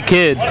Steve the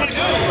Kid.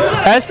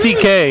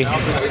 SDK.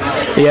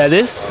 Yeah,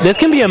 this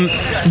can be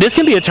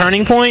a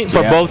turning point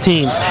for both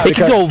teams. It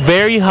can go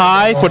very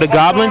high for the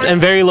Goblins and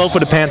very low for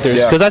the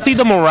Panthers. Because I see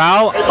the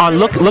morale on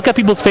look at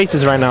people's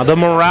faces right now. The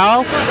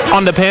morale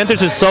on the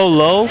Panthers is so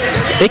low,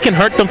 it can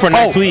hurt them for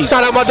next week.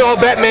 Shout out my dog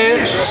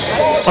Batman.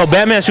 Oh,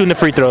 Batman shooting the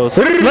free throws.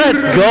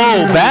 Let's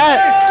go,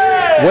 Bat.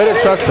 Way to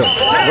trust him.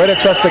 Way to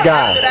trust the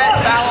guy.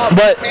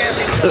 But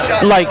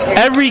like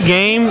every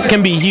game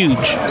can be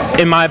huge,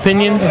 in my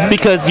opinion,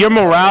 because your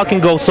morale can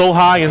go so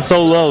high and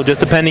so low just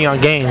depending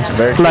on games.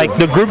 Like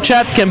the group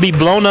chats can be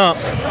blown up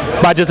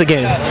by just a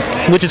game,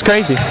 which is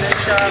crazy.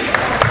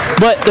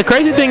 But the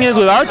crazy thing is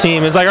with our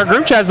team is like our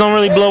group chats don't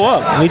really blow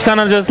up. We kind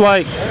of just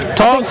like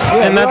talk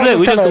and that's it.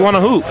 We just want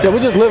to hoop. Yeah, we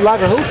just live life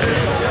and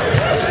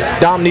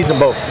hoop. Dom needs them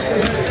both.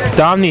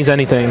 Dom needs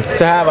anything.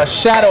 To have a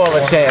shadow of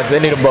a chance, they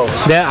need them both.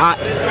 Yeah,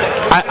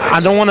 I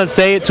don't want to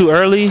say it too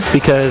early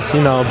because,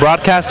 you know,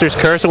 broadcasters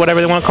curse or whatever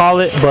they want to call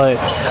it, but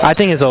I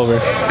think it's over.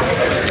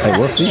 Hey,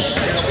 we'll see.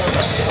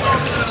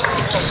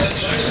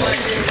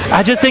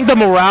 I just think the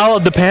morale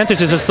of the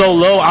Panthers is just so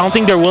low, I don't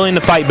think they're willing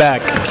to fight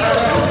back.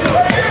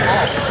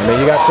 I mean,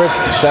 you got Fritz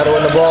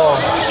shadowing the ball.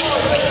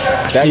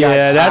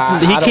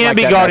 He can't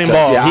be guarding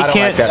ball. Yeah, he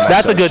can't.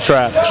 That's a good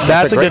trap.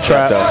 That's a good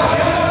trap.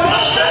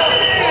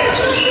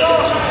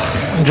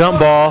 Jump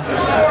ball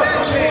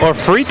or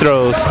free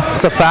throws.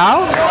 It's a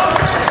foul?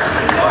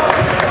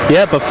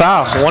 Yep, a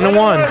foul.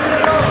 1-1.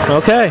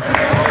 Okay.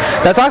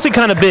 That's actually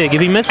kind of big. If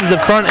he misses the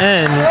front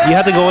end, you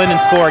have to go in and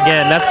score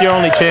again. That's your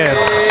only chance.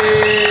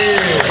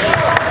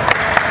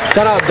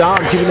 Shout out Dom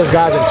keeping those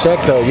guys in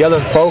check though. Yellow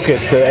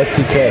focus to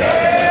STK.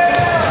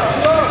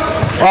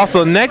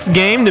 Also, next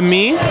game to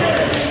me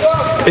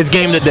is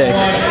game of the day.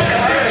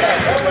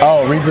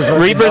 Oh, Reapers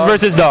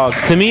versus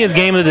Dogs. To me, is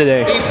game of the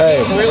day.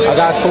 Hey, I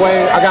got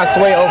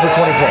Sway over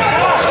 20 points.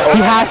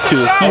 He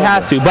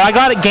has to. But I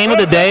got a game of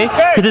the day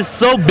because it's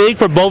so big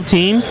for both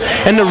teams,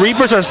 and the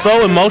Reapers are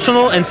so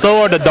emotional, and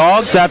so are the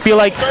Dogs, that I feel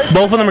like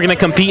both of them are going to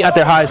compete at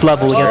their highest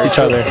level against each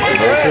other.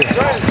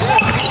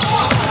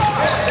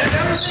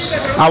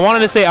 I wanted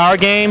to say our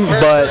game,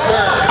 but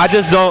I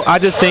just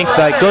think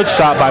like good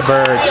shot by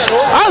Bird.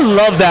 I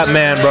love that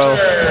man, bro.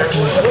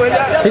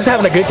 He's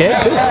having a good game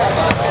too.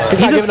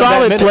 He's a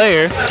solid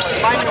player.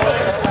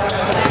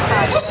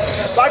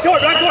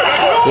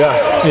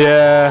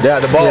 Yeah,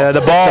 the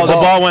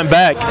ball went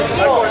back.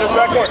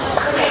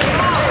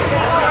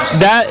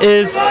 That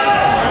is,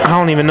 I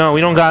don't even know. We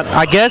don't got.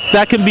 I guess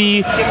that could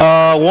be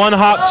one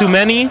hop too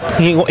many.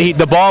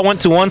 The ball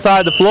went to one side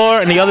of the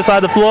floor and the other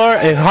side of the floor.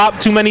 It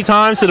hopped too many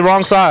times to the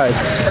wrong side.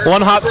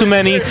 One hop too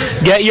many.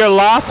 Get your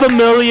La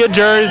Familia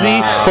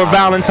jersey for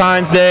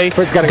Valentine's Day.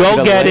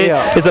 Go get it.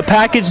 It's a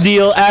package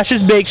deal.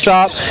 Ash's Bake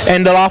Shop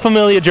and the La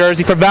Familia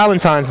jersey for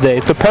Valentine's Day.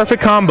 It's the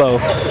perfect combo.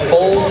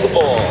 Hold the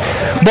ball.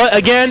 But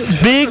again,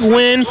 big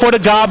win for the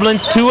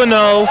Goblins,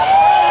 2-0.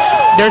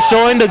 They're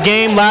showing the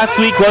game last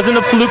week wasn't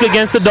a fluke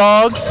against the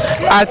Dogs.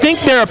 I think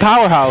they're a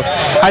powerhouse.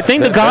 I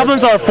think the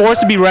Goblins are a force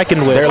to be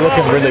reckoned with. They're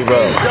looking really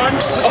well.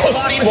 Oh,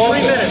 Steve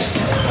Walton.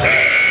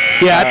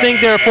 Yeah, I think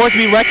they're a force to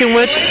be reckoned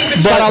with.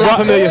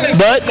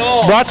 But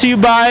brought to you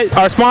by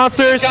our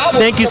sponsors.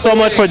 Thank you so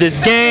much for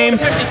this game.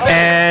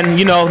 And,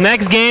 you know,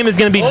 next game is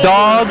going to be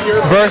Dogs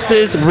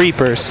versus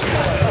Reapers.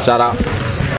 Shout out.